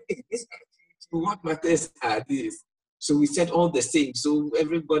was like, hey, what matters are these? So we said all the same. So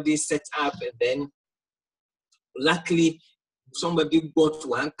everybody set up, and then luckily somebody got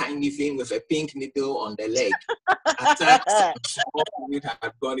one tiny thing with a pink needle on the leg. After it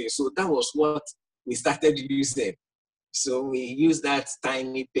had gone in. So that was what we started using. So we used that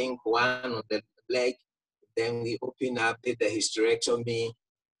tiny pink one on the leg. Then we opened up, did the hysterectomy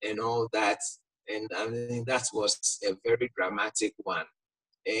and all that. And I mean, that was a very dramatic one.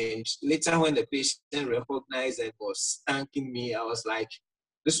 And later when the patient recognized and was thanking me, I was like,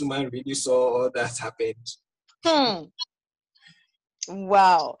 this woman really saw all that happened.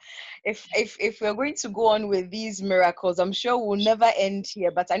 Wow. If we're going to go on with these miracles, I'm sure we'll never end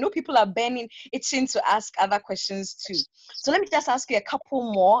here. But I know people are itching to ask other questions too. So let me just ask you a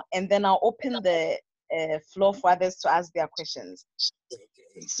couple more, and then I'll open the floor for others to ask their questions. Okay.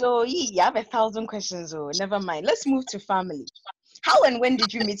 So you have 1,000 questions, oh, never mind. Let's move to family. How and when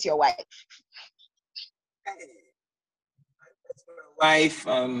did you meet your wife? Wife,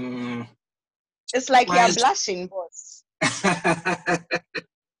 it's like you're blushing, boss.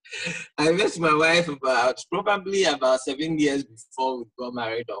 I met my wife probably about 7 years before we got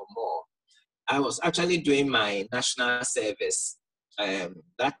married or more. I was actually doing my national service.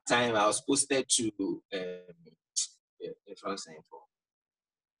 That time I was posted to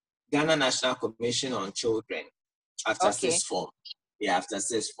Ghana National Commission on Children after sixth form. Yeah, after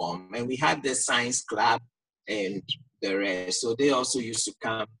sixth form. And we had the science club and the rest. So they also used to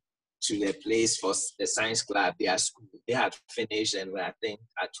come to the place for the science club, their school. They had finished and were, I think,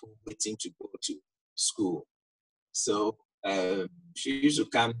 at home waiting to go to school. So she used to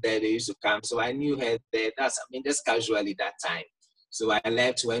come there, they used to come. So I knew her there. Just casually that time. So I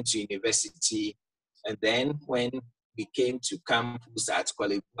left, went to university. And then when we came to campus at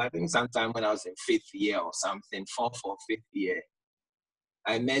college, I think sometime when I was in 5th year or something, 4th or 5th year,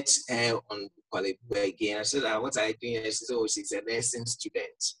 I met her on college again. I said, what are you doing? She said, oh, she's a nursing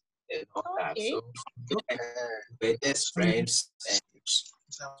student. And all that. So we're just friends and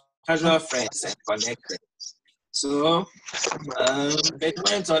casual friends and connected. So it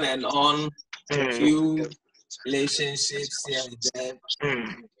went on and on, a few relationships here and there.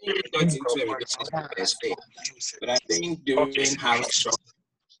 We got into a relationship as well. But I think during house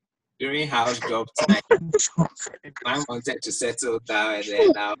job time, I wanted to settle down, and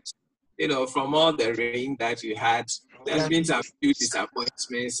then from all the rain that we had, there's been some few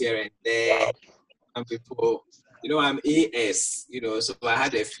disappointments here and there. Some people, I'm AS, so I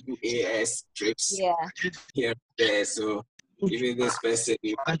had a few AS trips here and there. So even this person,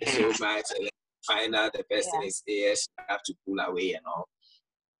 you pay so much, and then find out the person is AS, you have to pull away and all.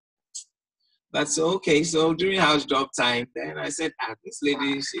 But so during house job time, then I said, this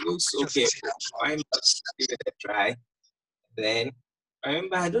lady, she looks okay. Why not give it a try? Then I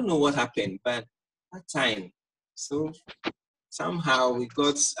remember, I don't know what happened, but that time, so somehow we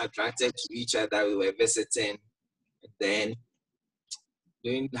got attracted to each other. We were visiting. And then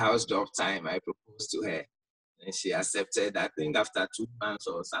during the house job time, I proposed to her. And she accepted, I think after 2 months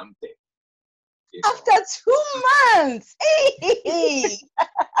or something. After 2 months? Hey!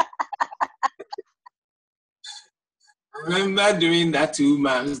 remember during that 2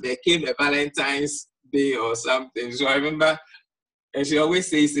 months, there came a Valentine's Day or something. So I remember, and she always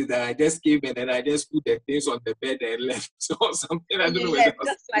says that I just came in and I just put the things on the bed and left or something. I don't know whether it was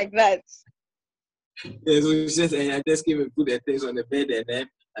just like that. Yeah, so she said, and I just came and put the things on the bed and then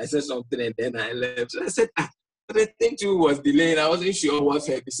I said something and then I left. So I said, the thing too was delayed. I wasn't sure what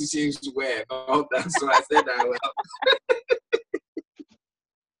her decisions were and all that. So I said, I will.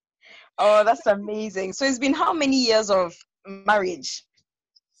 Oh, that's amazing. So it's been how many years of marriage?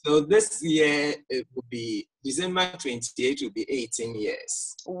 So this year, it will be December 28th, will be 18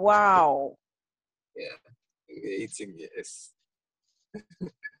 years. Wow. Yeah, 18 years.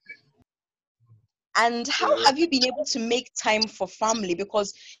 And how have you been able to make time for family?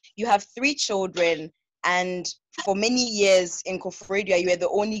 Because you have 3 children, and for many years in Koforidua, you were the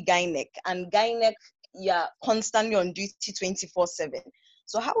only gynec. And gynec, you're constantly on duty 24/7.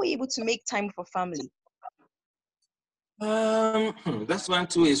 So how were you able to make time for family? That one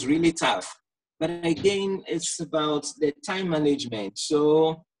too is really tough. But again, it's about the time management.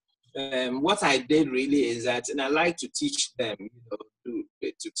 So what I did really is that, and I like to teach them,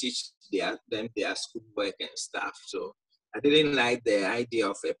 to teach them their schoolwork and stuff. So I didn't like the idea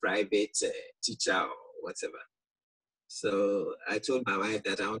of a private teacher or whatever. So I told my wife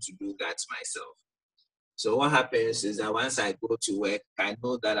that I want to do that myself. So what happens is that once I go to work, I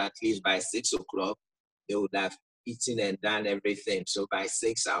know that at least by 6 o'clock, they would have eaten and done everything. So by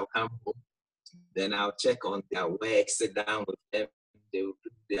 6, I'll come home. Then I'll check on their work, sit down with them. They will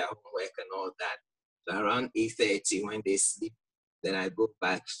do their homework and all that. So around 8:30 when they sleep, then I go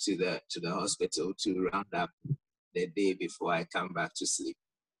back to the hospital to round up the day before I come back to sleep.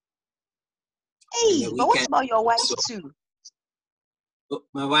 Hey, but what about your wife too?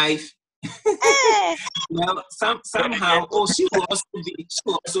 My wife, well, somehow, she will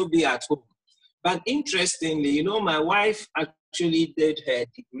also be at home. But interestingly, my wife actually did her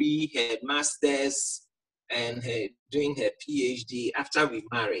degree, her master's, and doing her PhD after we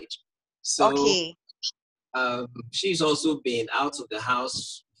married. So okay. She's also been out of the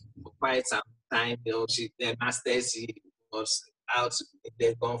house for quite some time. The master's, she was out,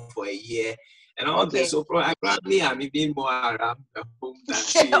 they've gone for a year. And all this, so I probably am even more around the home than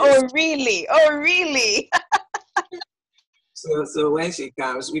she is. Oh, really? Oh, really? So when she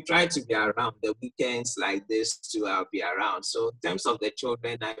comes, we try to be around the weekends like this too. I'll be around. So in terms of the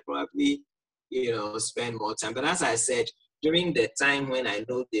children, I probably, spend more time. But as I said, during the time when I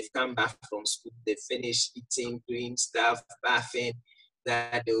know they've come back from school, they finish eating, doing stuff, bathing,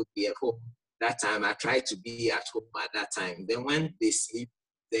 that they will be at home. That time I try to be at home at that time. Then when they sleep,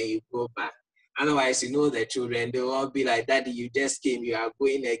 then you go back. Otherwise, the children, they'll all be like, Daddy, you just came, you are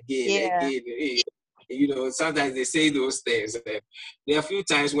going again. Sometimes they say those things. There are a few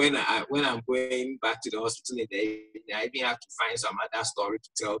times when I'm going back to the hospital in the evening, I even have to find some other story to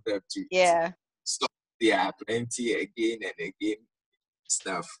tell them to stop their plenty again and again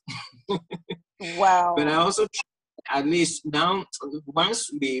stuff. Wow. But I also, at least now,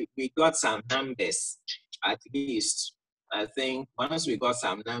 once we got some numbers, at least, I think once we got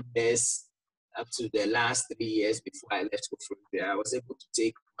some numbers up to the last 3 years before I left Koforidua, I was able to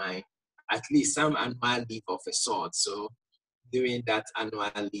take at least some annual leave of a sort. So during that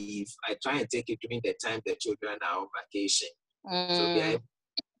annual leave, I try and take it during the time the children are on vacation. So we are able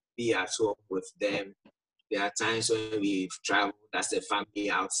to be at home with them. There are times when we've traveled as a family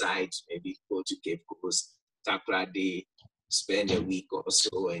outside, maybe go to Cape Coast, Takra Day, spend a week or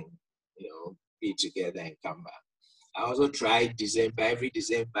so and, be together and come back. I also try every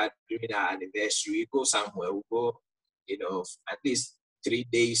December during our anniversary, we go somewhere, we go, at least 3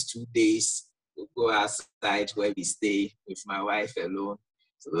 days, 2 days, we'll go outside where we stay with my wife alone.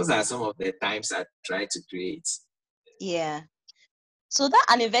 So those are some of the times I try to create. Yeah. So that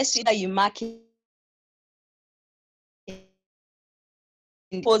anniversary that you mark,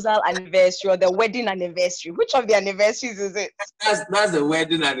 proposal anniversary or the wedding anniversary, which of the anniversaries is it? That's the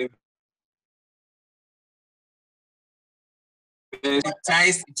wedding anniversary. It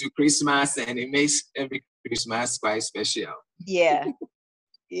ties into Christmas and it makes every Christmas quite special. Yeah.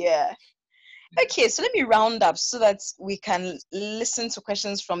 Okay, so let me round up so that we can listen to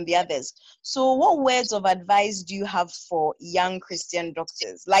questions from the others. So what words of advice do you have for young Christian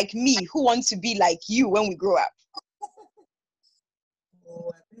doctors like me who want to be like you when we grow up?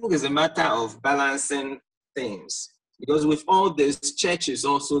 I think it's a matter of balancing things because with all this, church is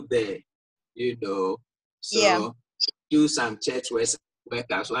also there, So do some church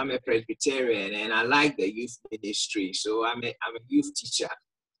work as well. I'm a Presbyterian and I like the youth ministry. So I'm a youth teacher.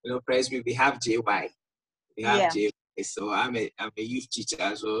 Presby, we have JY. So I'm a youth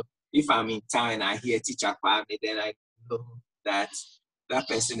teacher. So if I'm in town and I hear teacher Kwame, then I know that that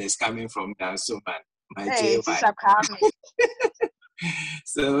person is coming from Dansoman, my Hey, JY. teacher Kwame.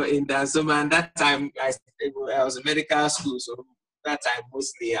 So in Dansoman, that time I was in medical school, so that time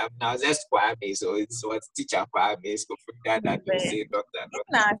mostly I was just Kwame, so it's what teacher Kwame is that you say doctor.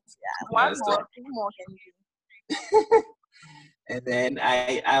 One more, two more can do. And then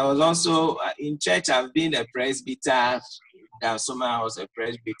I was also in church. I've been a presbyter. Dansoman I was a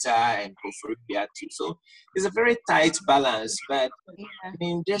presbyter and Kofuribia too. So it's a very tight balance, but I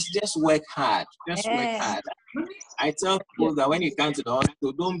mean, just work hard. Just work hard. I tell people that when you come to the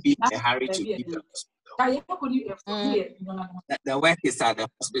hospital, don't be in a hurry to leave the hospital. The work is at the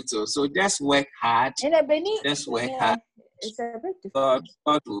hospital, so just work hard. Just work hard. It's a bit God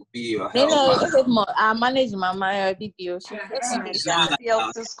will be your helper. I manage my video.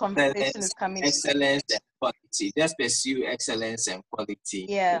 Else's conversation is coming. Excellence and quality. Just pursue excellence and quality.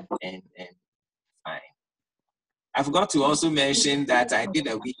 Yeah. And fine. I forgot to also mention that I did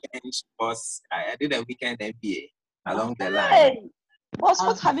a weekend course. I did a weekend MBA along the line. Hey, boss,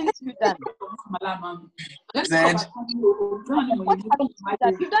 what haven't you done? Then,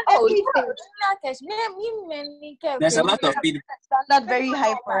 there's a lot of feedback. Standard very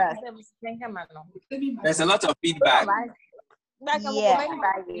high for us. There's a lot of feedback. Yeah.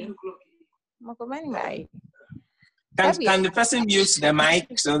 Can the person mute the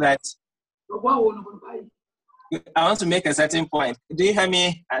mic so that I want to make a certain point? Do you hear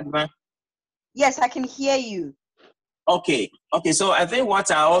me, Adma? Yes, I can hear you. Okay. So I think what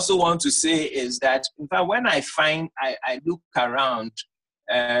I also want to say is that, in fact, when I look around,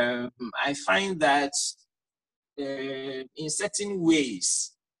 I find that in certain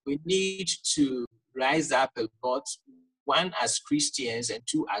ways we need to rise up a lot. One, as Christians, and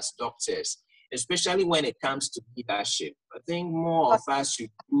two, as doctors, especially when it comes to leadership. I think more of us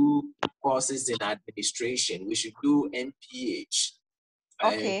should do courses in administration. We should do MPH.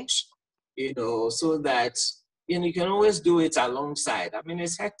 Okay. So that you can always do it alongside. I mean,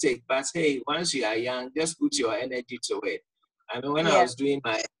 it's hectic, but hey, once you are young, just put your energy to it. I mean, when I was doing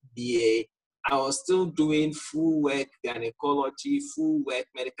my MBA, I was still doing full work gynecology, full work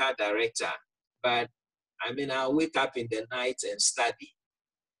medical director. But I mean, I'll wake up in the night and study.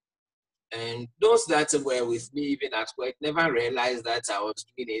 And those that were with me, even at work, never realized that I was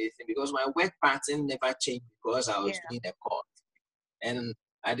doing anything because my work pattern never changed because I was doing a course. And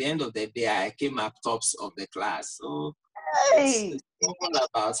at the end of the day, I came up tops of the class. So it's all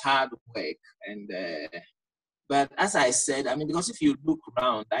about hard work. And but as I said, I mean, because if you look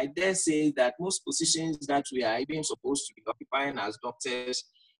around, I dare say that most positions that we are even supposed to be occupying as doctors,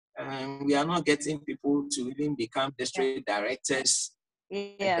 we are not getting people to even become district directors.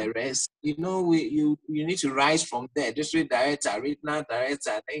 And the rest, you need to rise from there. District director, regional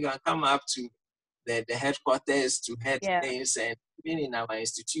director, then you can come up to the headquarters to head things, and even in our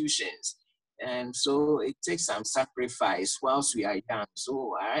institutions. And so it takes some sacrifice whilst we are young.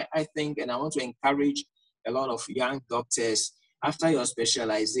 So I think, and I want to encourage a lot of young doctors, after your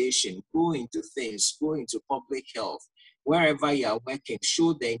specialization, go into things, go into public health. Wherever you are working,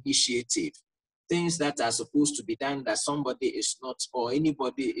 show the initiative. Things that are supposed to be done that somebody is not or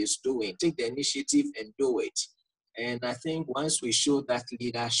anybody is doing, take the initiative and do it. And I think once we show that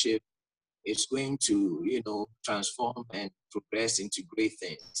leadership, it's going to, transform and progress into great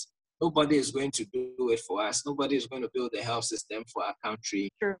things. Nobody is going to do it for us. Nobody is going to build a health system for our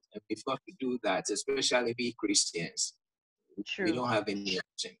country. True. And we've got to do that, especially we Christians. True. We don't have any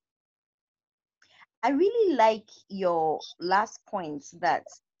option. I really like your last point that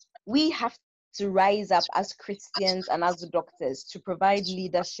we have to rise up as Christians and as doctors to provide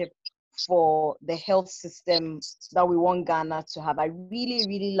leadership for the health system that we want Ghana to have. I really,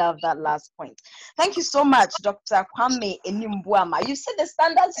 really love that last point. Thank you so much, Dr. Kwame Anim-Boamah. You said the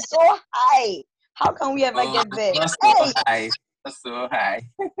standards so high. How can we ever get there? So high.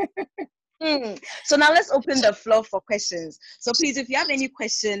 So now let's open the floor for questions. So please, if you have any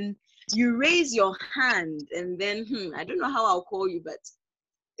question, you raise your hand, and then I don't know how I'll call you, but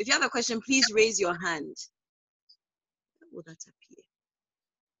if you have a question, please raise your hand. How will that appear?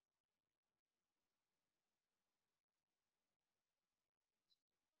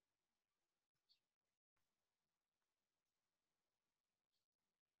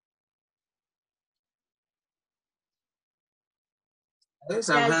 I think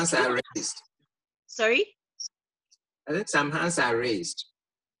some hands are raised. Sorry? I think some hands are raised.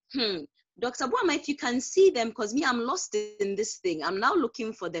 Dr. Boamah, if you can see them, because me, I'm lost in this thing. I'm now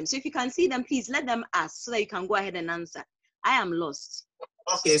looking for them. So if you can see them, please let them ask so that you can go ahead and answer. I am lost.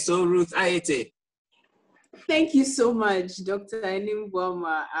 Okay, so Ruth Ayete. Thank you so much, Dr.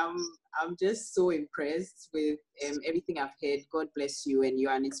 Anim-Boamah. I'm just so impressed with everything I've heard. God bless you, and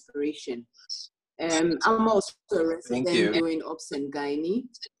you're an inspiration. I'm also a resident doing Ops and Gynae.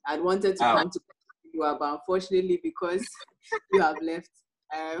 I wanted to come to you, but unfortunately, because you have left.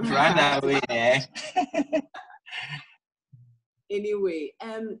 Run away. Anyway,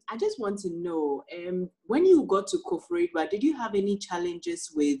 I just want to know, when you got to Koforidua, did you have any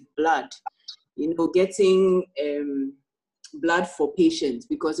challenges with blood? You know, getting blood for patients,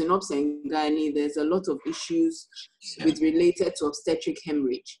 because in Ops and Gynae, there's a lot of issues with related to obstetric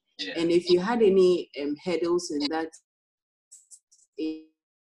hemorrhage. Yeah. And if you had any hurdles in that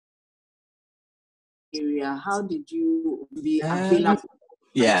area, how did you be available?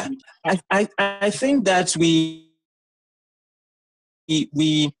 Yeah, I think that we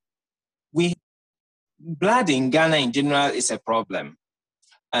blood in Ghana in general is a problem,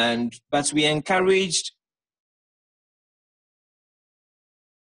 but we encouraged.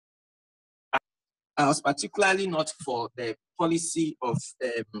 I was particularly not for the policy of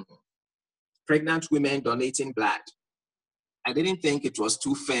pregnant women donating blood. I didn't think it was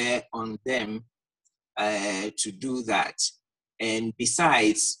too fair on them to do that. And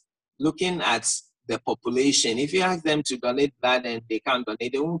besides, looking at the population, if you ask them to donate blood and they can't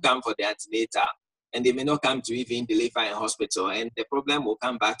donate, they won't come for the antenatal. And they may not come to even deliver in hospital. And the problem will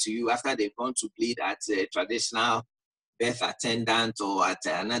come back to you after they've gone to bleed at a traditional birth attendant or at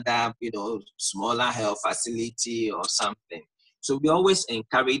another, smaller health facility or something. So we always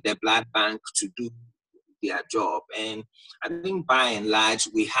encourage the blood bank to do their job. And I think by and large,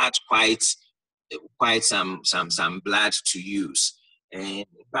 we had quite some blood to use. And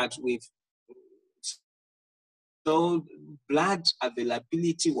but so blood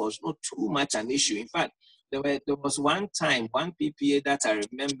availability was not too much an issue. In fact, there was one PPA that I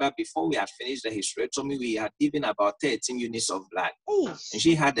remember before we had finished the hysterectomy, we had given about 13 units of blood. And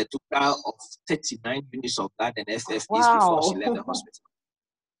she had a total of 39 units of blood and FFPs before she left the hospital.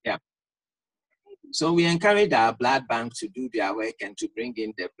 Yeah. So we encouraged our blood bank to do their work and to bring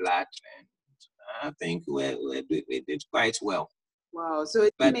in the blood. And I think we did quite well. Wow. So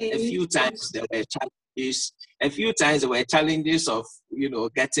but a few times there were challenges. A few times there were challenges of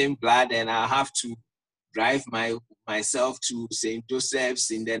getting blood, and I have to drive myself to St.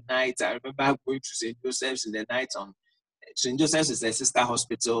 Joseph's in the night. I remember going to St. Joseph's in the night. St. Joseph's is a sister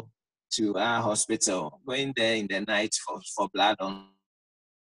hospital to our hospital. Going there in the night for blood on.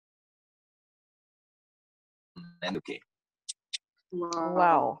 And okay.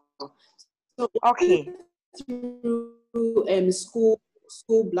 Wow. So okay. Through school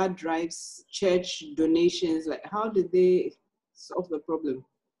blood drives, church donations, like how did they solve the problem?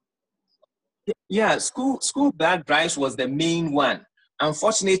 Yeah, school blood drives was the main one.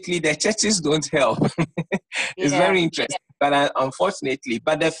 Unfortunately, the churches don't help. It's very interesting, but unfortunately,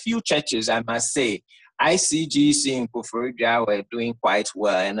 the few churches, I must say, ICGC in Koforidua were doing quite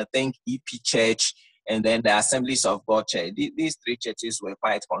well, and I think EP Church and then the Assemblies of God Church, these three churches were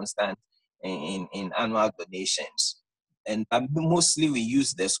quite constant in annual donations, and mostly we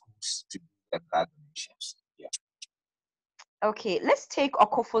use the schools to do the blood donations. Yeah. Okay, let's take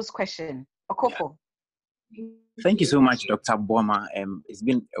Okofo's question. Okofo. Yeah. Thank you so much, Dr. Boamah. It's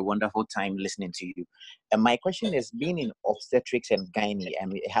been a wonderful time listening to you. And my question is, being in obstetrics and gynae,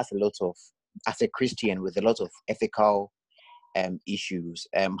 it has a lot of, as a Christian, with a lot of ethical issues.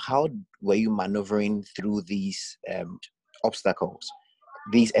 How were you maneuvering through these obstacles,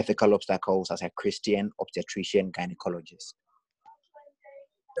 these ethical obstacles as a Christian obstetrician gynecologist?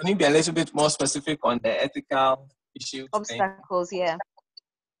 Can you be a little bit more specific on the ethical issues? Obstacles, yeah.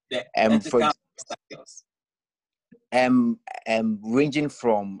 The ethical obstacles. Ranging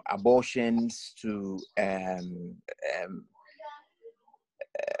from abortions to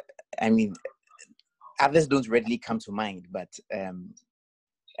others don't readily come to mind, but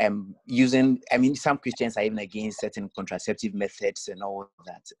using, some Christians are even against certain contraceptive methods and all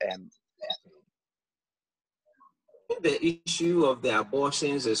that. The issue of the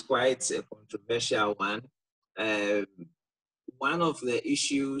abortions is quite a controversial one. One of the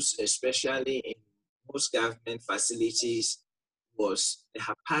issues, especially in most government facilities, was the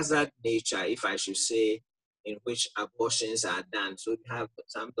haphazard nature, if I should say, in which abortions are done. So you have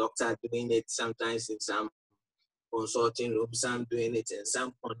some doctor doing it sometimes in some consulting room, some doing it in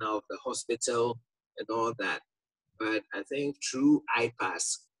some corner of the hospital and all that. But I think through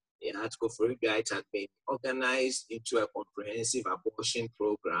IPAS, at Koforidua, it had been organized into a comprehensive abortion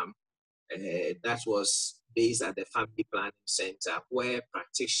program that was based at the Family Planning Center, where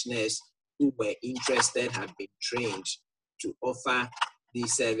practitioners who were interested had been trained to offer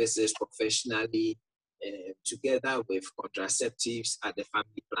these services professionally together with contraceptives at the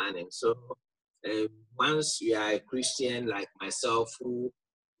family planning. So once you are a Christian like myself who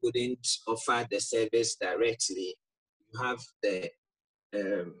wouldn't offer the service directly, you have the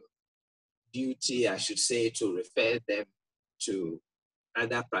duty, I should say, to refer them to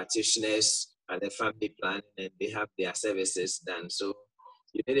other practitioners at the family planning, and they have their services done. So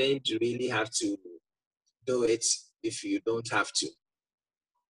you didn't really have to do it if you don't have to,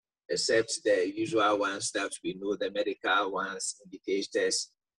 except the usual ones that we know, the medical ones,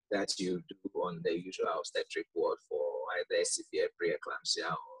 indicators that you do on the usual obstetric ward for either severe preeclampsia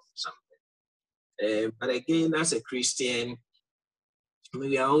or something. But again, as a Christian,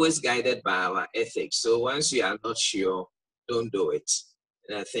 we are always guided by our ethics. So once you are not sure, don't do it.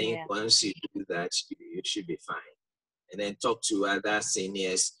 And I think once you do that, you should be fine. And then talk to other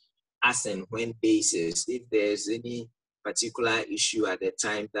seniors as and when basis. If there's any particular issue at the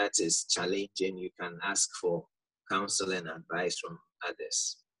time that is challenging, you can ask for counsel and advice from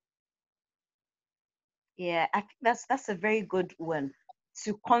others. Yeah, I think that's a very good one,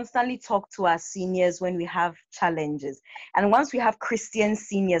 to constantly talk to our seniors when we have challenges. And once we have Christian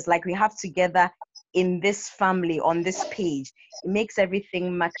seniors like we have together in this family on this page, it makes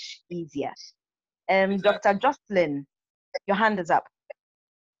everything much easier. Dr. Jocelyn, your hand is up.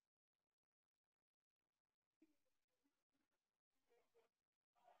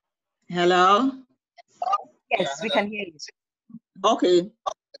 Hello? Yes, we can hear you. Okay.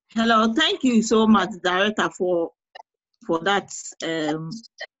 Hello, thank you so much, Director, for that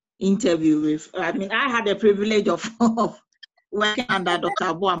interview with. I mean, I had the privilege of working under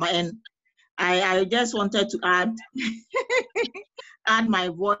Dr. Boamah, and I just wanted to add add my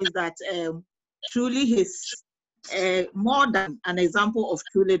voice that truly he's more than an example of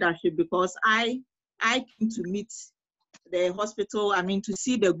true leadership, because I came to meet the hospital, I mean, to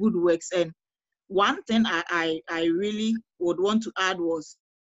see the good works. And one thing I really would want to add was,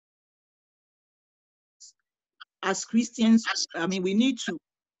 as Christians, I mean, we need to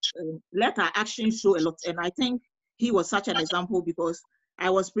let our actions show a lot. And I think he was such an example, because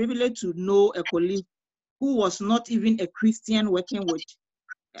I was privileged to know a colleague who was not even a Christian working with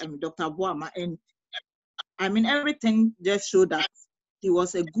Dr. Boamah. And I mean, everything just showed that he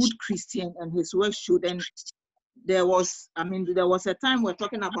was a good Christian and his work showed. And there was a time we're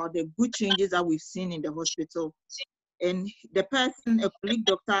talking about the good changes that we've seen in the hospital. And the person, a colleague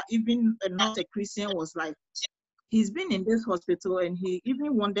doctor, even not a Christian, was like, he's been in this hospital and he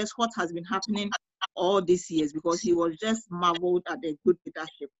even wonders what has been happening all these years, because he was just marveled at the good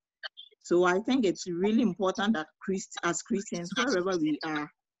leadership. So I think it's really important that as Christians, wherever we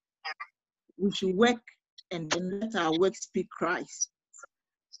are, we should work and then let our work speak Christ.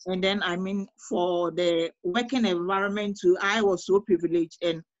 And then, I mean, for the working environment too, I was so privileged,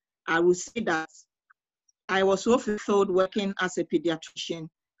 and I would say that I was so fulfilled working as a pediatrician.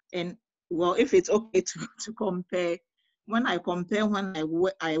 And well, if it's okay to compare, when I compare when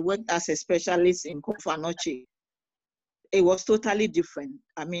I worked as a specialist in Kofanoche, it was totally different.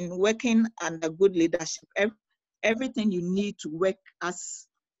 I mean, working under good leadership, everything you need to work as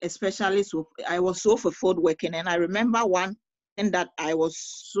a specialist, I was so fulfilled working. And I remember one thing that I was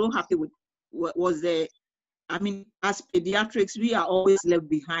so happy with was I mean, as pediatrics, we are always left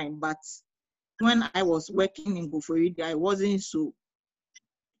behind. But when I was working in Buforidi, I wasn't so.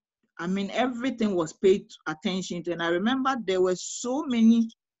 I mean, everything was paid attention to. And I remember there were so many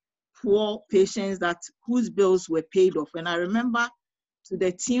poor patients whose bills were paid off. And I remember to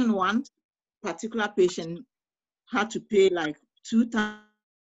the tune, one particular patient had to pay like 2,000.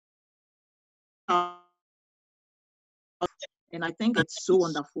 And I think it's so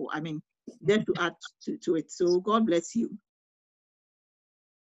wonderful. I mean, there to add to it. So God bless you.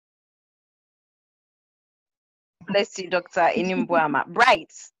 Bless you, Dr. Anim-Boamah.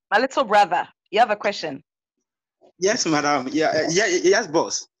 Bright, my little brother, you have a question? Yes, madam. Yes,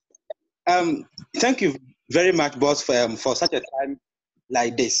 boss. Thank you very much, boss, for such a time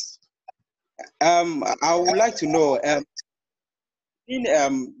like this. I would like to know, being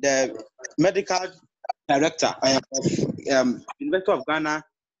the medical director of University of Ghana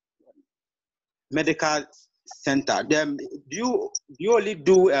Medical Center, do you only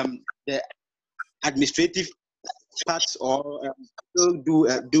do the administrative parts, or still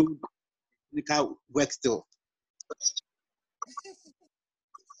do medical work still?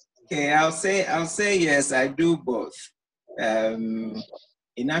 Okay, I'll say yes, I do both. In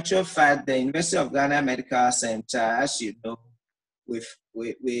actual fact, the University of Ghana Medical Center, as you know,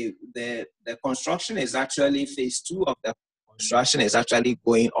 the construction is actually phase 2 of the construction is actually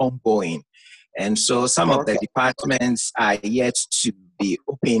ongoing. And so some of the departments are yet to be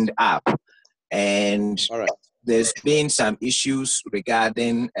opened up. And there's been some issues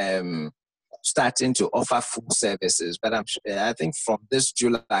regarding starting to offer food services. But I think from this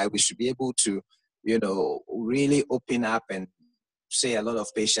July, we should be able to, really open up and say a lot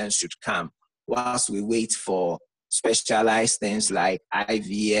of patients should come whilst we wait for specialized things like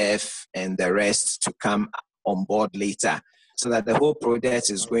IVF and the rest to come on board later, so that the whole project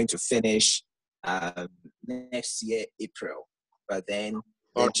is going to finish next year, April. But then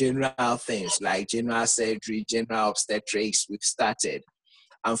the general things like general surgery, general obstetrics, we've started.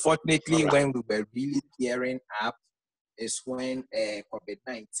 Unfortunately, when we were really gearing up is when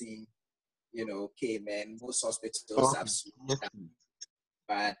COVID-19, came, and most hospitals have slowed down.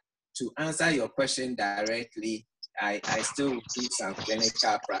 But to answer your question directly, I still do some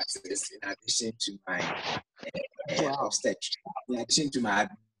clinical practice in addition to my obstetrics, in addition to my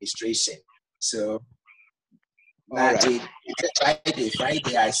administration. So Friday,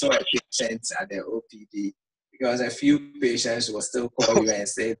 I saw a patient at the OPD, because a few patients will still call you and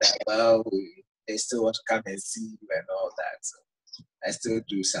say that, well, they still want to come and see you and all that. So I still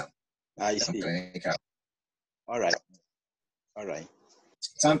do some clinical. All right.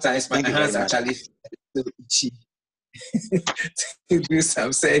 Sometimes my hands actually feel itchy to do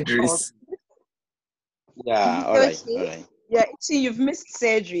some surgeries. Yeah, all right. Yeah, see, you've missed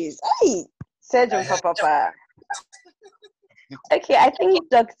surgeries. Hey, surgeon, papa. Okay, I think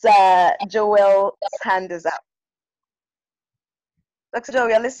Dr. Joel's hand is up. Dr. Joel,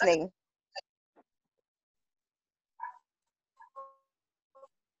 you're listening.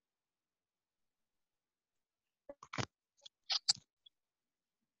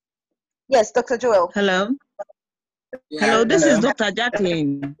 Yes, Dr. Joel. Hello. Yeah, hello, this is Dr.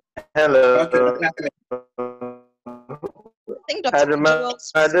 Jacqueline. Hello. Okay. I think Dr.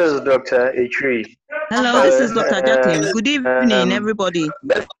 Joel's... This is Dr. Etri. Hello, this is Dr. Jacqueline. Good evening, everybody.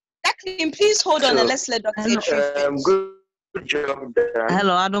 Jacqueline, please hold on and let's let Dr. Etri finish. Good job done.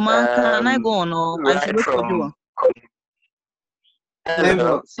 Hello, Adoma. Can I go on, or I should wait for you?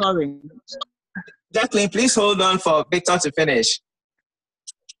 Hello. Sorry. Jacqueline, please hold on for Victor to finish.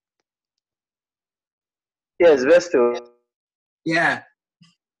 Yes, Vesto. Yeah.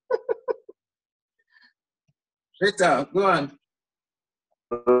 Victor, go on.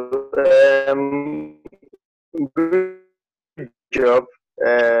 Good job.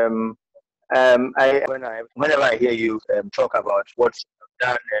 Whenever I hear you talk about what you've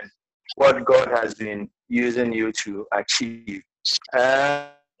done and what God has been using you to achieve, a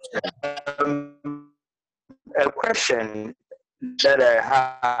question that I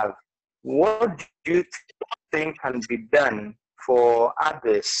have: what do you think can be done for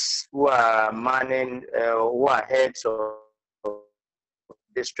others who are manning, who are heads of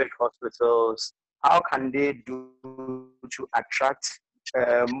district hospitals? How can they do to attract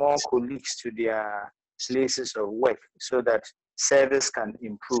more colleagues to their places of work so that service can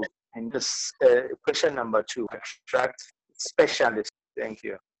improve? And this question number 2, attract specialists. Thank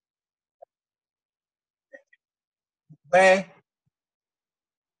you. Where?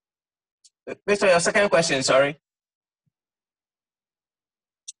 Victor, your second question, sorry.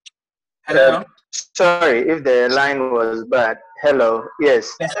 Hello? Sorry if the line was bad. Hello,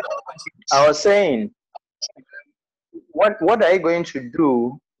 yes. I was saying, what are you going to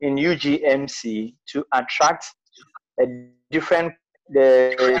do in UGMC to attract a different...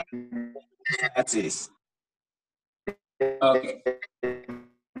 That is. Okay.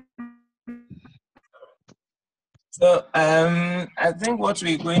 So I think what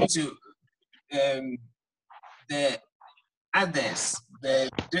we're going to, the others, the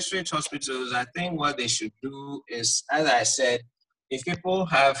district hospitals, I think what they should do is, as I said, if people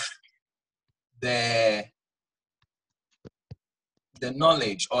have the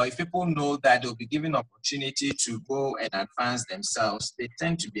knowledge, or if people know that they'll be given opportunity to go and advance themselves, they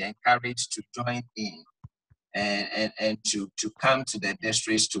tend to be encouraged to join in and to come to the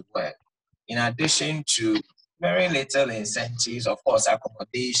districts to work. In addition to very little incentives, of course,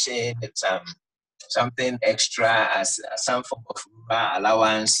 accommodation, it's something extra as some form of rural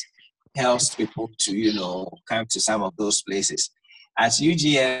allowance helps people to, come to some of those places. At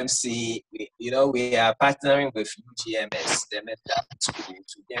UGMC, we are partnering with UGMS, the medical school,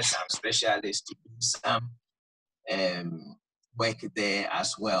 to get some specialists to do some work there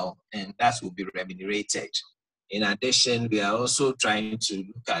as well, and that will be remunerated. In addition, we are also trying to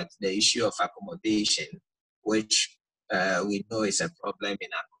look at the issue of accommodation, which we know is a problem in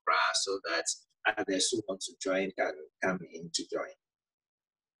Accra, so that others who want to join can come in to join.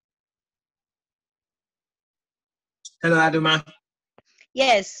 Hello, Adoma.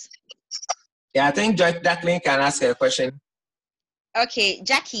 Yes. Yeah, I think Jacqueline can ask a question. Okay,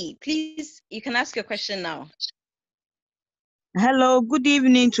 Jackie, please, you can ask your question now. Hello, good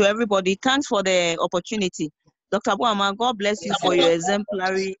evening to everybody. Thanks for the opportunity. Dr. Boamah, God bless you for your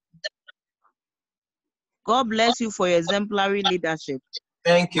exemplary. God bless you for your exemplary leadership.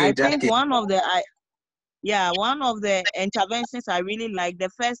 Thank you, I Jackie. think one of the interventions I really liked the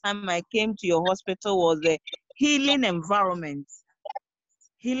first time I came to your hospital was the healing environment.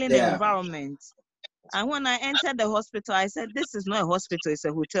 And when I entered the hospital, I said, this is not a hospital, it's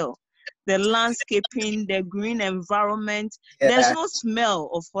a hotel. The landscaping, the green environment, there's no smell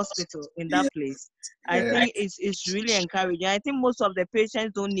of hospital in that place. I think it's really encouraging. I think most of the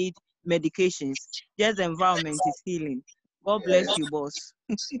patients don't need medications. Just the environment is healing. God bless you, boss.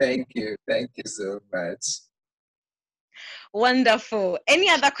 Thank you so much. Wonderful. Any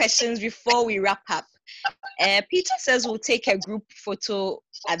other questions before we wrap up? Peter says we'll take a group photo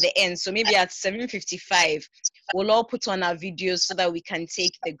at the end. So maybe at 7:55, we'll all put on our videos so that we can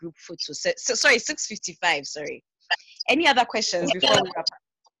take the group photo. Sorry, 6:55, sorry. Any other questions before we wrap up?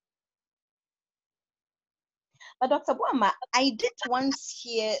 But Dr. Boamah, I did once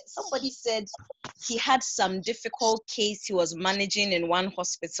hear somebody said he had some difficult case he was managing in one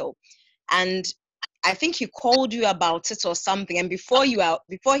hospital. And I think he called you about it or something. And before he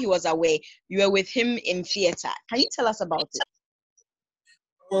was away, you were with him in theater. Can you tell us about it?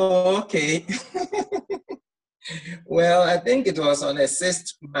 Oh, okay. Well, I think it was on a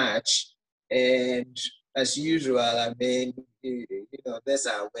 6th March. And as usual, I mean, that's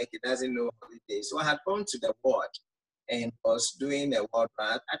our work. It doesn't know holidays. So I had gone to the ward and was doing a ward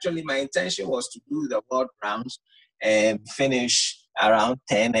round. Actually, my intention was to do the ward rounds and finish around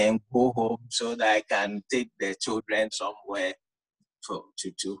 10 and go home so that I can take the children somewhere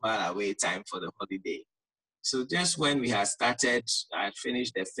to while away time for the holiday. So just when we had started, I had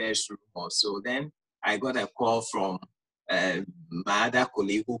finished the first room or so, then I got a call from my other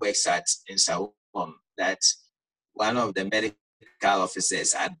colleague who works in Sawom that one of the medical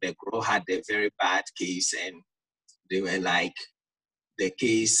officers at Begro had a very bad case, and they were like, the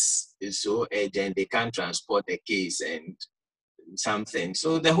case is so urgent, they can't transport the case and something.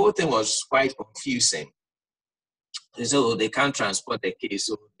 So the whole thing was quite confusing. So they can't transport the case,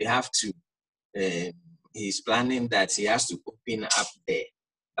 so they have to, he's planning that he has to open up there.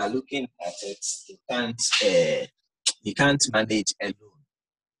 But looking at it, he can't manage alone.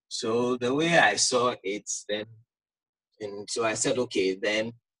 So the way I saw it then, and so I said, okay,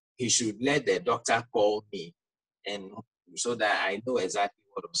 then he should let the doctor call me, and so that I know exactly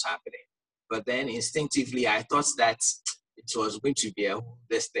what was happening. But then instinctively, I thought that it was going to be a whole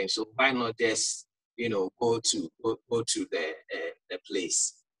this thing. So why not just, go to the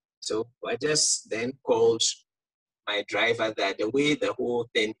place? So I just then called my driver that the way the whole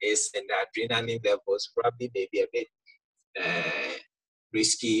thing is and the adrenaline levels probably maybe a bit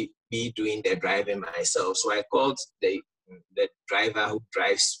risky me doing the driving myself. So I called the driver who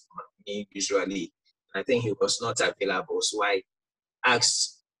drives me usually. I think he was not available. So I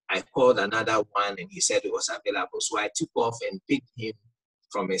called another one and he said it was available. So I took off and picked him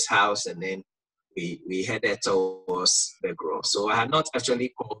from his house, and then we headed towards the grove. So I had not actually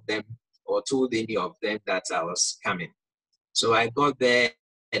called them or told any of them that I was coming. So I got there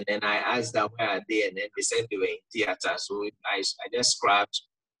and then I asked them where are they, and then they said they were in theater. So I just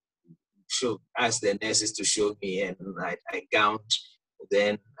asked the nurses to show me, and I gowned.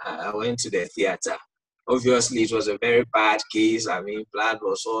 Then I went to the theater. Obviously, it was a very bad case. I mean, blood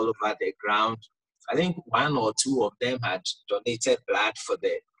was all over the ground. I think one or two of them had donated blood for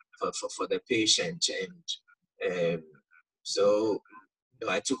the patient, and so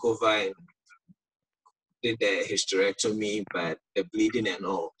I took over and did the hysterectomy, but the bleeding and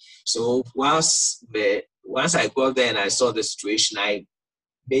all. So once I got there and I saw the situation, I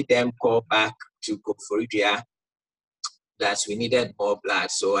made them call back to Koforidua that we needed more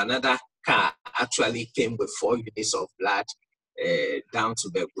blood. So another car actually came with 4 units of blood down to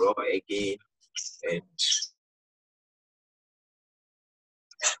the Begro again. And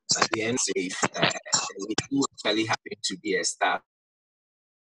at the end, we do actually happen to be a staff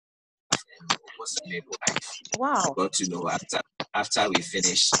and was made wife. Wow. Got to know after we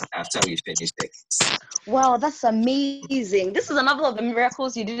finished the case. Wow, that's amazing. This is another of the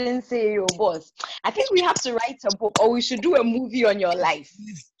miracles you didn't say, your boss. I think we have to write a book, or we should do a movie on your life.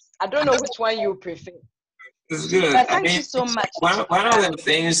 I don't know which one you prefer. It's good. But thank you so much. One of the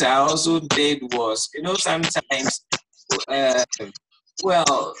things I also did was, sometimes,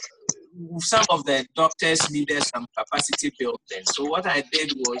 some of the doctors needed some capacity building. So what I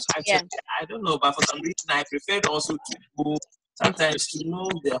did was actually, I don't know, but for some reason I preferred also to go sometimes to know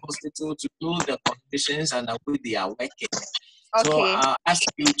the hospital, to know the conditions and the way they are working. So Okay. I'll ask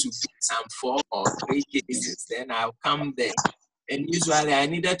you to pick some 4 or 3 cases, then I'll come there. And usually I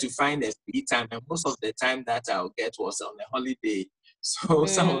needed to find a free time, and most of the time that I'll get was on a holiday. So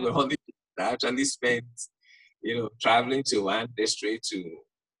some of the holidays I actually spent, traveling to one district to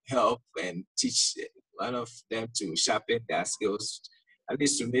help and teach one of them to sharpen their skills, at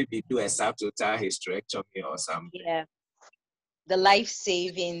least to maybe do a subtotal hysterectomy or something. Yeah. The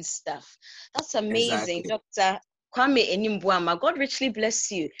life-saving stuff. That's amazing, Exactly. Dr. Kwame Anim-Boamah. God richly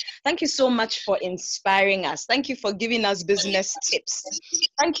bless you. Thank you so much for inspiring us. Thank you for giving us business tips.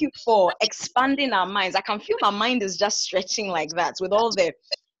 Thank you for expanding our minds. I can feel my mind is just stretching like that with all the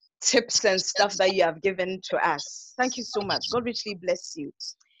tips and stuff that you have given to us. Thank you so much. God richly bless you.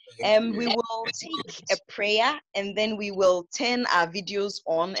 We will take a prayer, and then we will turn our videos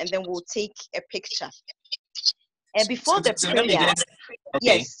on, and then we'll take a picture. And before the let me prayer, just, okay.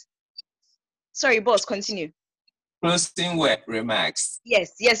 yes. Sorry, boss, continue. Closing word remarks.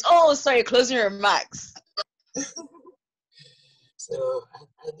 Yes. Oh, sorry, closing remarks. So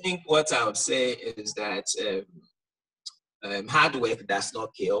I think what I would say is that hard work does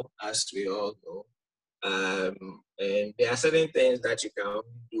not kill, as we all know. And there are certain things that you can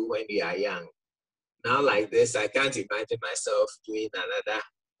do when you are young. Now, like this, I can't imagine myself doing another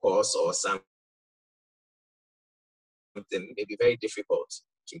course or something. It may be very difficult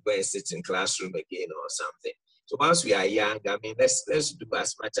to go and sit in classroom again or something. So once we are young, I mean, let's do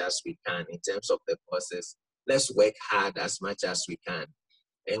as much as we can in terms of the courses. Let's work hard as much as we can.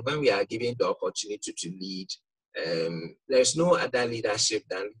 And when we are given the opportunity to lead, there's no other leadership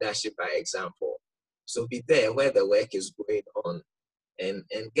than leadership by example. So be there where the work is going on and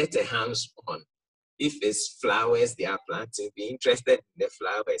get a hands on. If it's flowers they are planting, be interested in the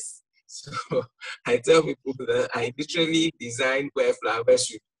flowers. So I tell people that I literally design where flowers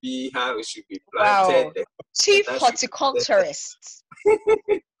should be, how it should be planted. Wow. Chief horticulturist.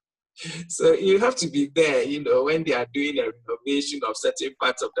 So you have to be there, when they are doing a renovation of certain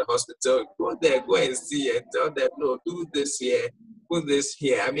parts of the hospital, go there, go and see and tell them, no, do this here, put this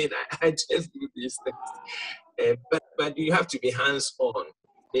here. I mean, I just do these things. But you have to be hands-on,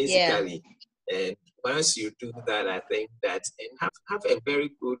 basically. Yeah. And once you do that, I think that, and have a very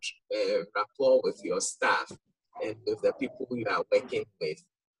good rapport with your staff and with the people you are working with.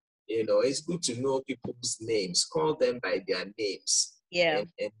 It's good to know people's names, call them by their names. Yeah.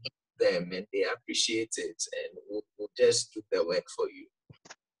 And them, and they appreciate it, and we'll just do the work for you.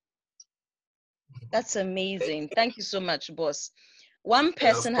 That's amazing. Thank you so much, boss. One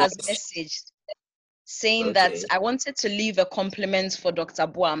person has messaged saying that I wanted to leave a compliment for Dr.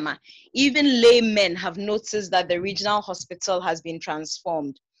 Boamah. Even laymen have noticed that the regional hospital has been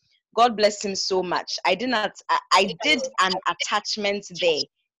transformed. God bless him so much. I did an attachment there,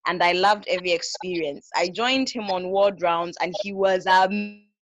 and I loved every experience. I joined him on ward rounds, and he was amazing.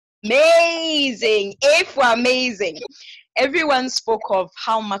 A for amazing. Everyone spoke of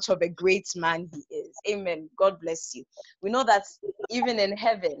how much of a great man he is. Amen. God bless you. We know that even in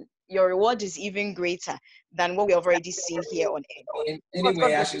heaven, your reward is even greater than what we have already seen here on earth.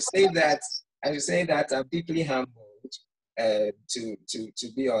 Anyway, I should say that I'm deeply humbled to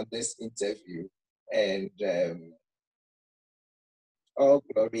be on this interview, and all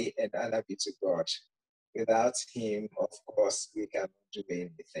glory and honor be to God. Without him, of course, we cannot do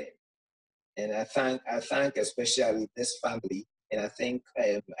anything. And I thank especially this family. And I think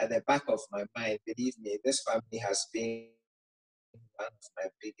at the back of my mind, believe me, this family has been one of my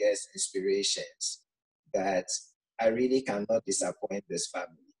biggest inspirations, that I really cannot disappoint this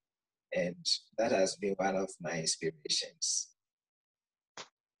family. And that has been one of my inspirations.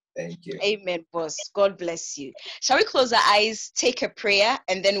 Thank you. Amen, boss. God bless you. Shall we close our eyes, take a prayer,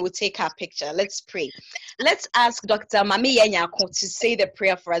 and then we'll take our picture? Let's pray. Let's ask Dr. Mami Yanyako to say the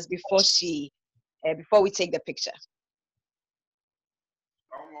prayer for us before we take the picture.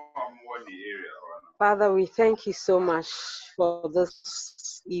 Father, we thank you so much for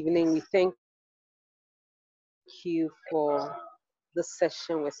this evening. We thank you for this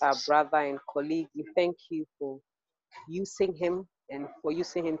session with our brother and colleague. We thank you for using him and for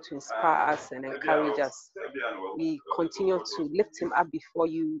using him to inspire us and encourage us. We continue to lift him up before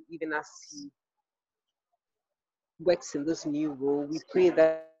you, even as he works in this new role. We pray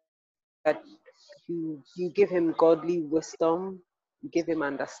that you give him godly wisdom, you give him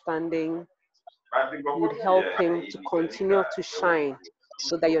understanding, you would help him to continue to shine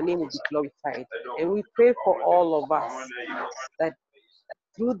so that your name will be glorified. And we pray for all of us that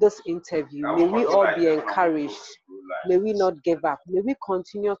through this interview, may we all be encouraged. May we not give up. May we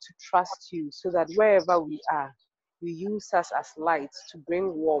continue to trust you so that wherever we are, you use us as lights to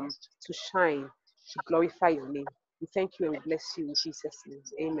bring warmth, to shine, to glorify your name. We thank you and we bless you in Jesus' name.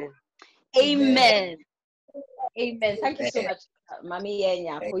 Amen. Amen. Amen. Thank you so much, Mami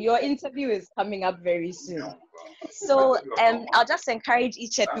Yenyako. Your interview is coming up very soon. So I'll just encourage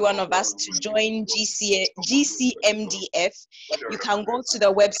each and every one of us to join GCMDF. You can go to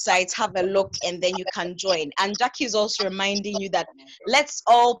the website, have a look, and then you can join. And Jackie is also reminding you that let's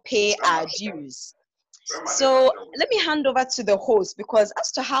all pay our dues. So let me hand over to the host, because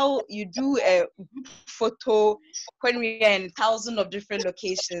as to how you do a group photo when we are in thousands of different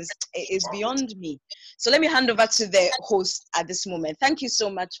locations is beyond me. So let me hand over to the host at this moment. Thank you so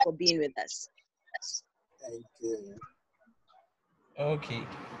much for being with us. Thank you. Okay.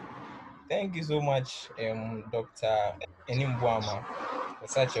 Thank you so much, Dr. Anim-Boamah, for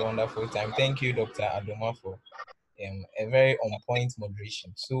such a wonderful time. Thank you, Dr. Adoma, for a very on-point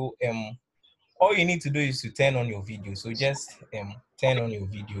moderation. So all you need to do is to turn on your video. So just turn on your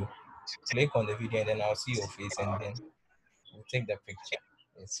video, click on the video, and then I'll see your face, and then we'll take the picture.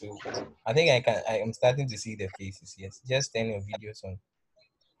 Yes, so I think I am starting to see the faces. Yes, just turn your videos on.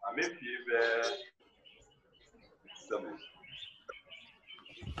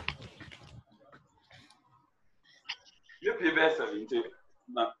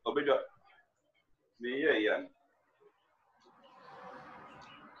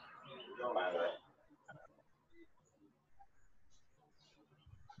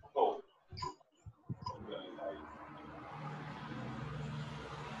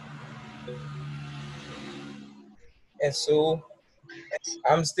 And so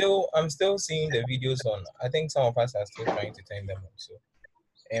I'm still seeing the videos on. I think some of us are still trying to turn them on. So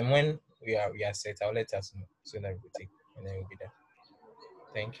and when we are set, I'll let us know so that we'll take, and then we'll be there.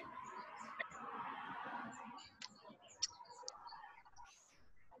 Thank you.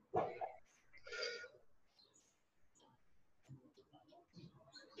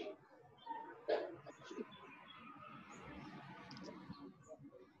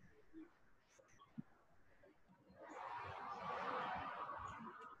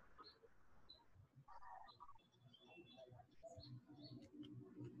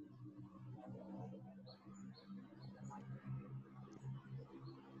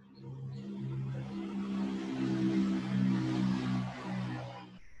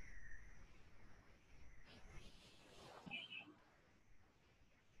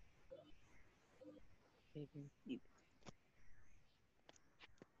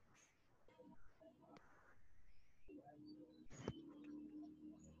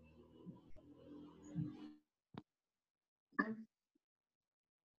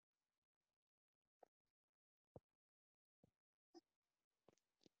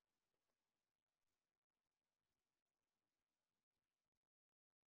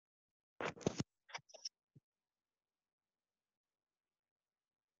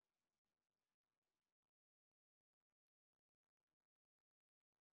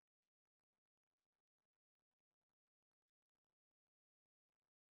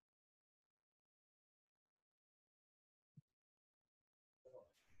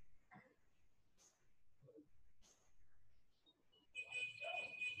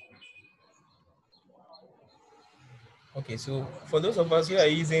 Okay, so for those of us who are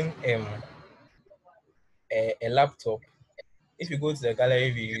using a laptop, if you go to the gallery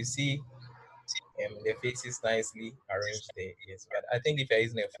view, you see the faces nicely arranged there. Yes, but I think if you're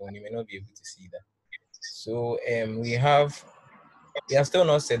using a phone, you may not be able to see that. So we are still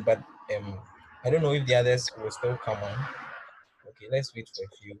not set, but I don't know if the others will still come on. Okay, let's wait for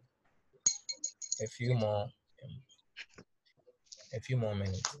a few more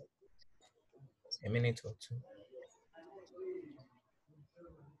minutes, a minute or two.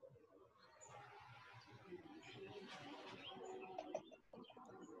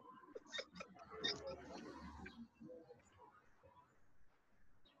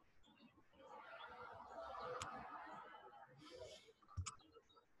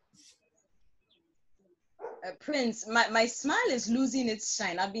 Prince, my smile is losing its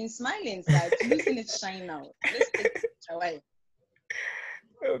shine. I've been smiling, so it's losing its shine now. Let's take a picture. Why?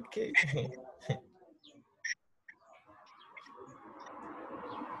 Okay.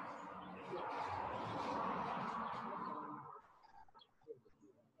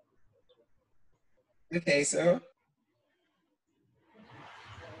 Okay, so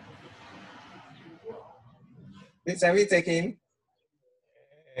which are we taking?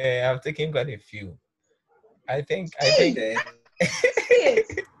 I've taken quite a few. I think. Okay.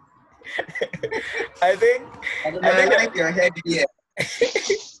 I think like your head here.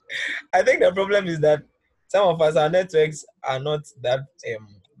 I think the problem is that some of us, our networks are not that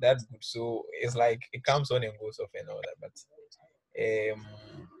that good, so it's like it comes on and goes off and all that. But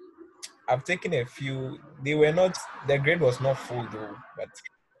I've taken a few. They were not. The grade was not full though, but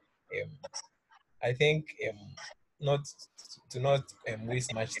I think not to not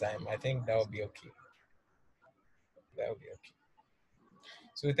waste much time. I think that will be okay. That will be okay.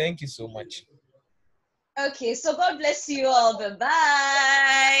 So thank you so much. Okay, so God bless you all.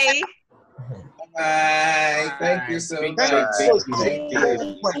 Bye-bye. Bye. Thank you so much. Thank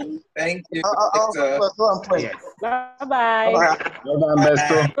Thank you, you. Victor. Bye-bye.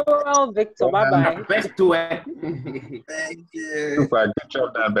 Well, Victor. Bye-bye. Thank you. Super. Good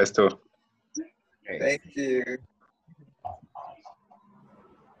job, Dan Besto. Thank you.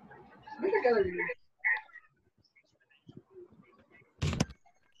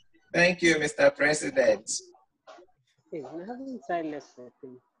 Thank you, Mr. President. Hey, we haven't signed this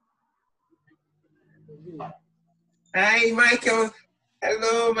thing. Hi, Michael.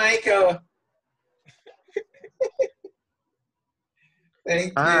 Hello, Michael. Thank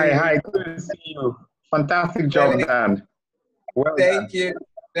you. Hi. Good to see you. Fantastic job, Dan. Well done.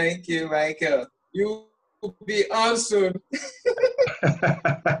 Thank you, Michael. You will be on soon.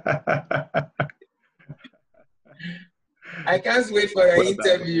 I can't wait for your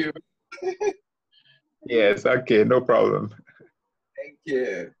interview. Yes, okay, no problem. Thank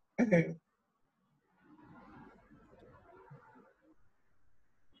you.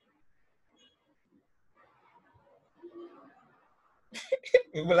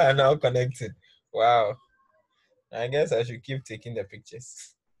 People are now connected. Wow. I guess I should keep taking the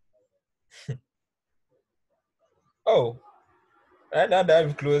pictures. Oh, right now that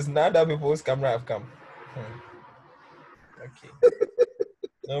I've closed, now that people's camera have come. Okay.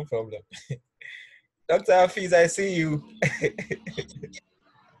 No problem. Dr. Hafiz, I see you.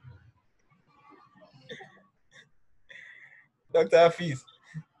 Dr. Hafiz.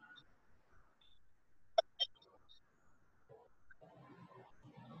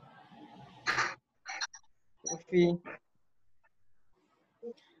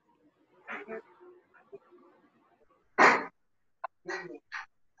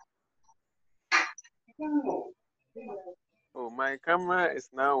 Oh, my camera is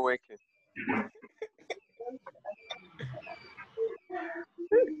now working.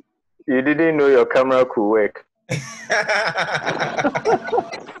 You didn't know your camera could work.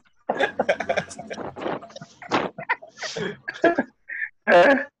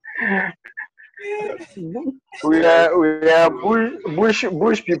 we are bush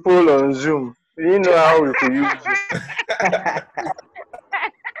people on Zoom. We didn't know how we could use Zoom.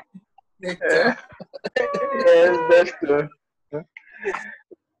 Yes, that's true.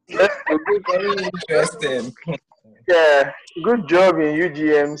 That's very interesting. Yeah, good job in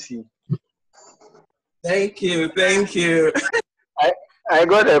UGMC. Thank you. I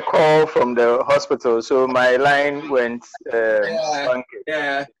got a call from the hospital, so my line went funky.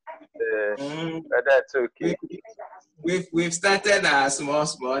 Yeah. But that's okay. We've started our small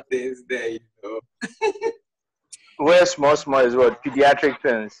things there, you know. Where small is what? Pediatric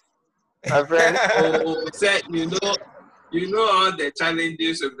things. My friend. Oh, said you know all the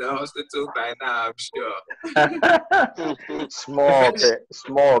challenges of the hospital by now, I'm sure. small pet.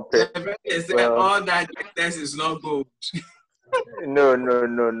 Well, all that test is not gold. No.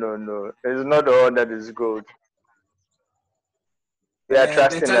 It's not all that is gold. We are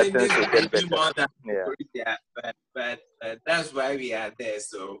trusting that things will get better. Yeah. But that's why we are there.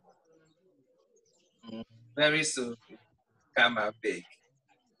 So very soon, come up big.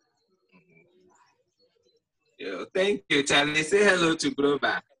 Thank you, Charlie. Say hello to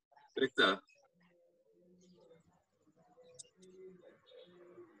Grover, Victor.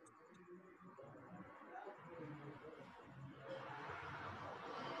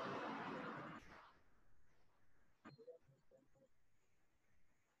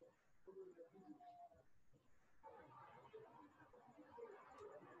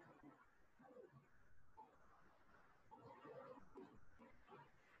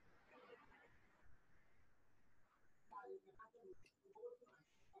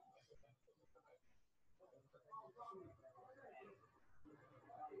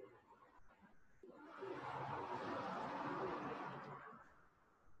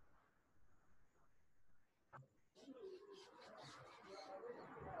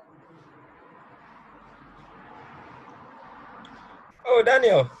 Oh,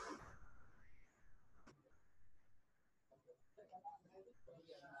 Daniel.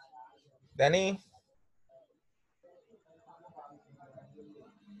 Danny.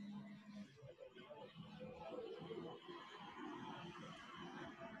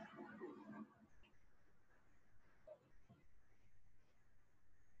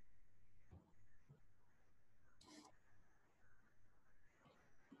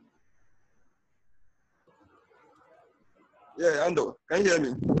 Yeah, Ando, can you hear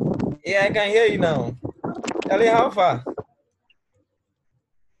me? Yeah, I can hear you now. Charlie, how far?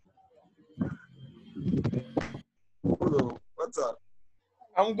 Hello, what's up?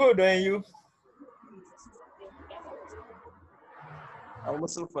 I'm good, and you? I'm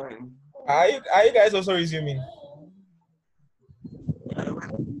also fine. Are you guys also resuming?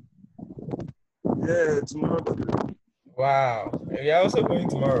 Yeah, tomorrow. Wow. We are also going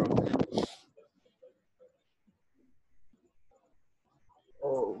tomorrow.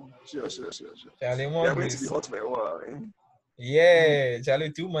 Oh, sure. Charlie, We more are going to be grace. hot for a while. Eh? Yeah,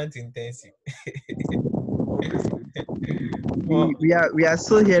 Charlie, 2 months intensive. We are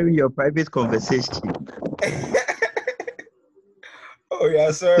still hearing your private conversation. Oh,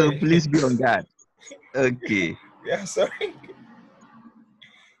 yeah, So sorry. please be on guard. Okay. Yeah, sorry.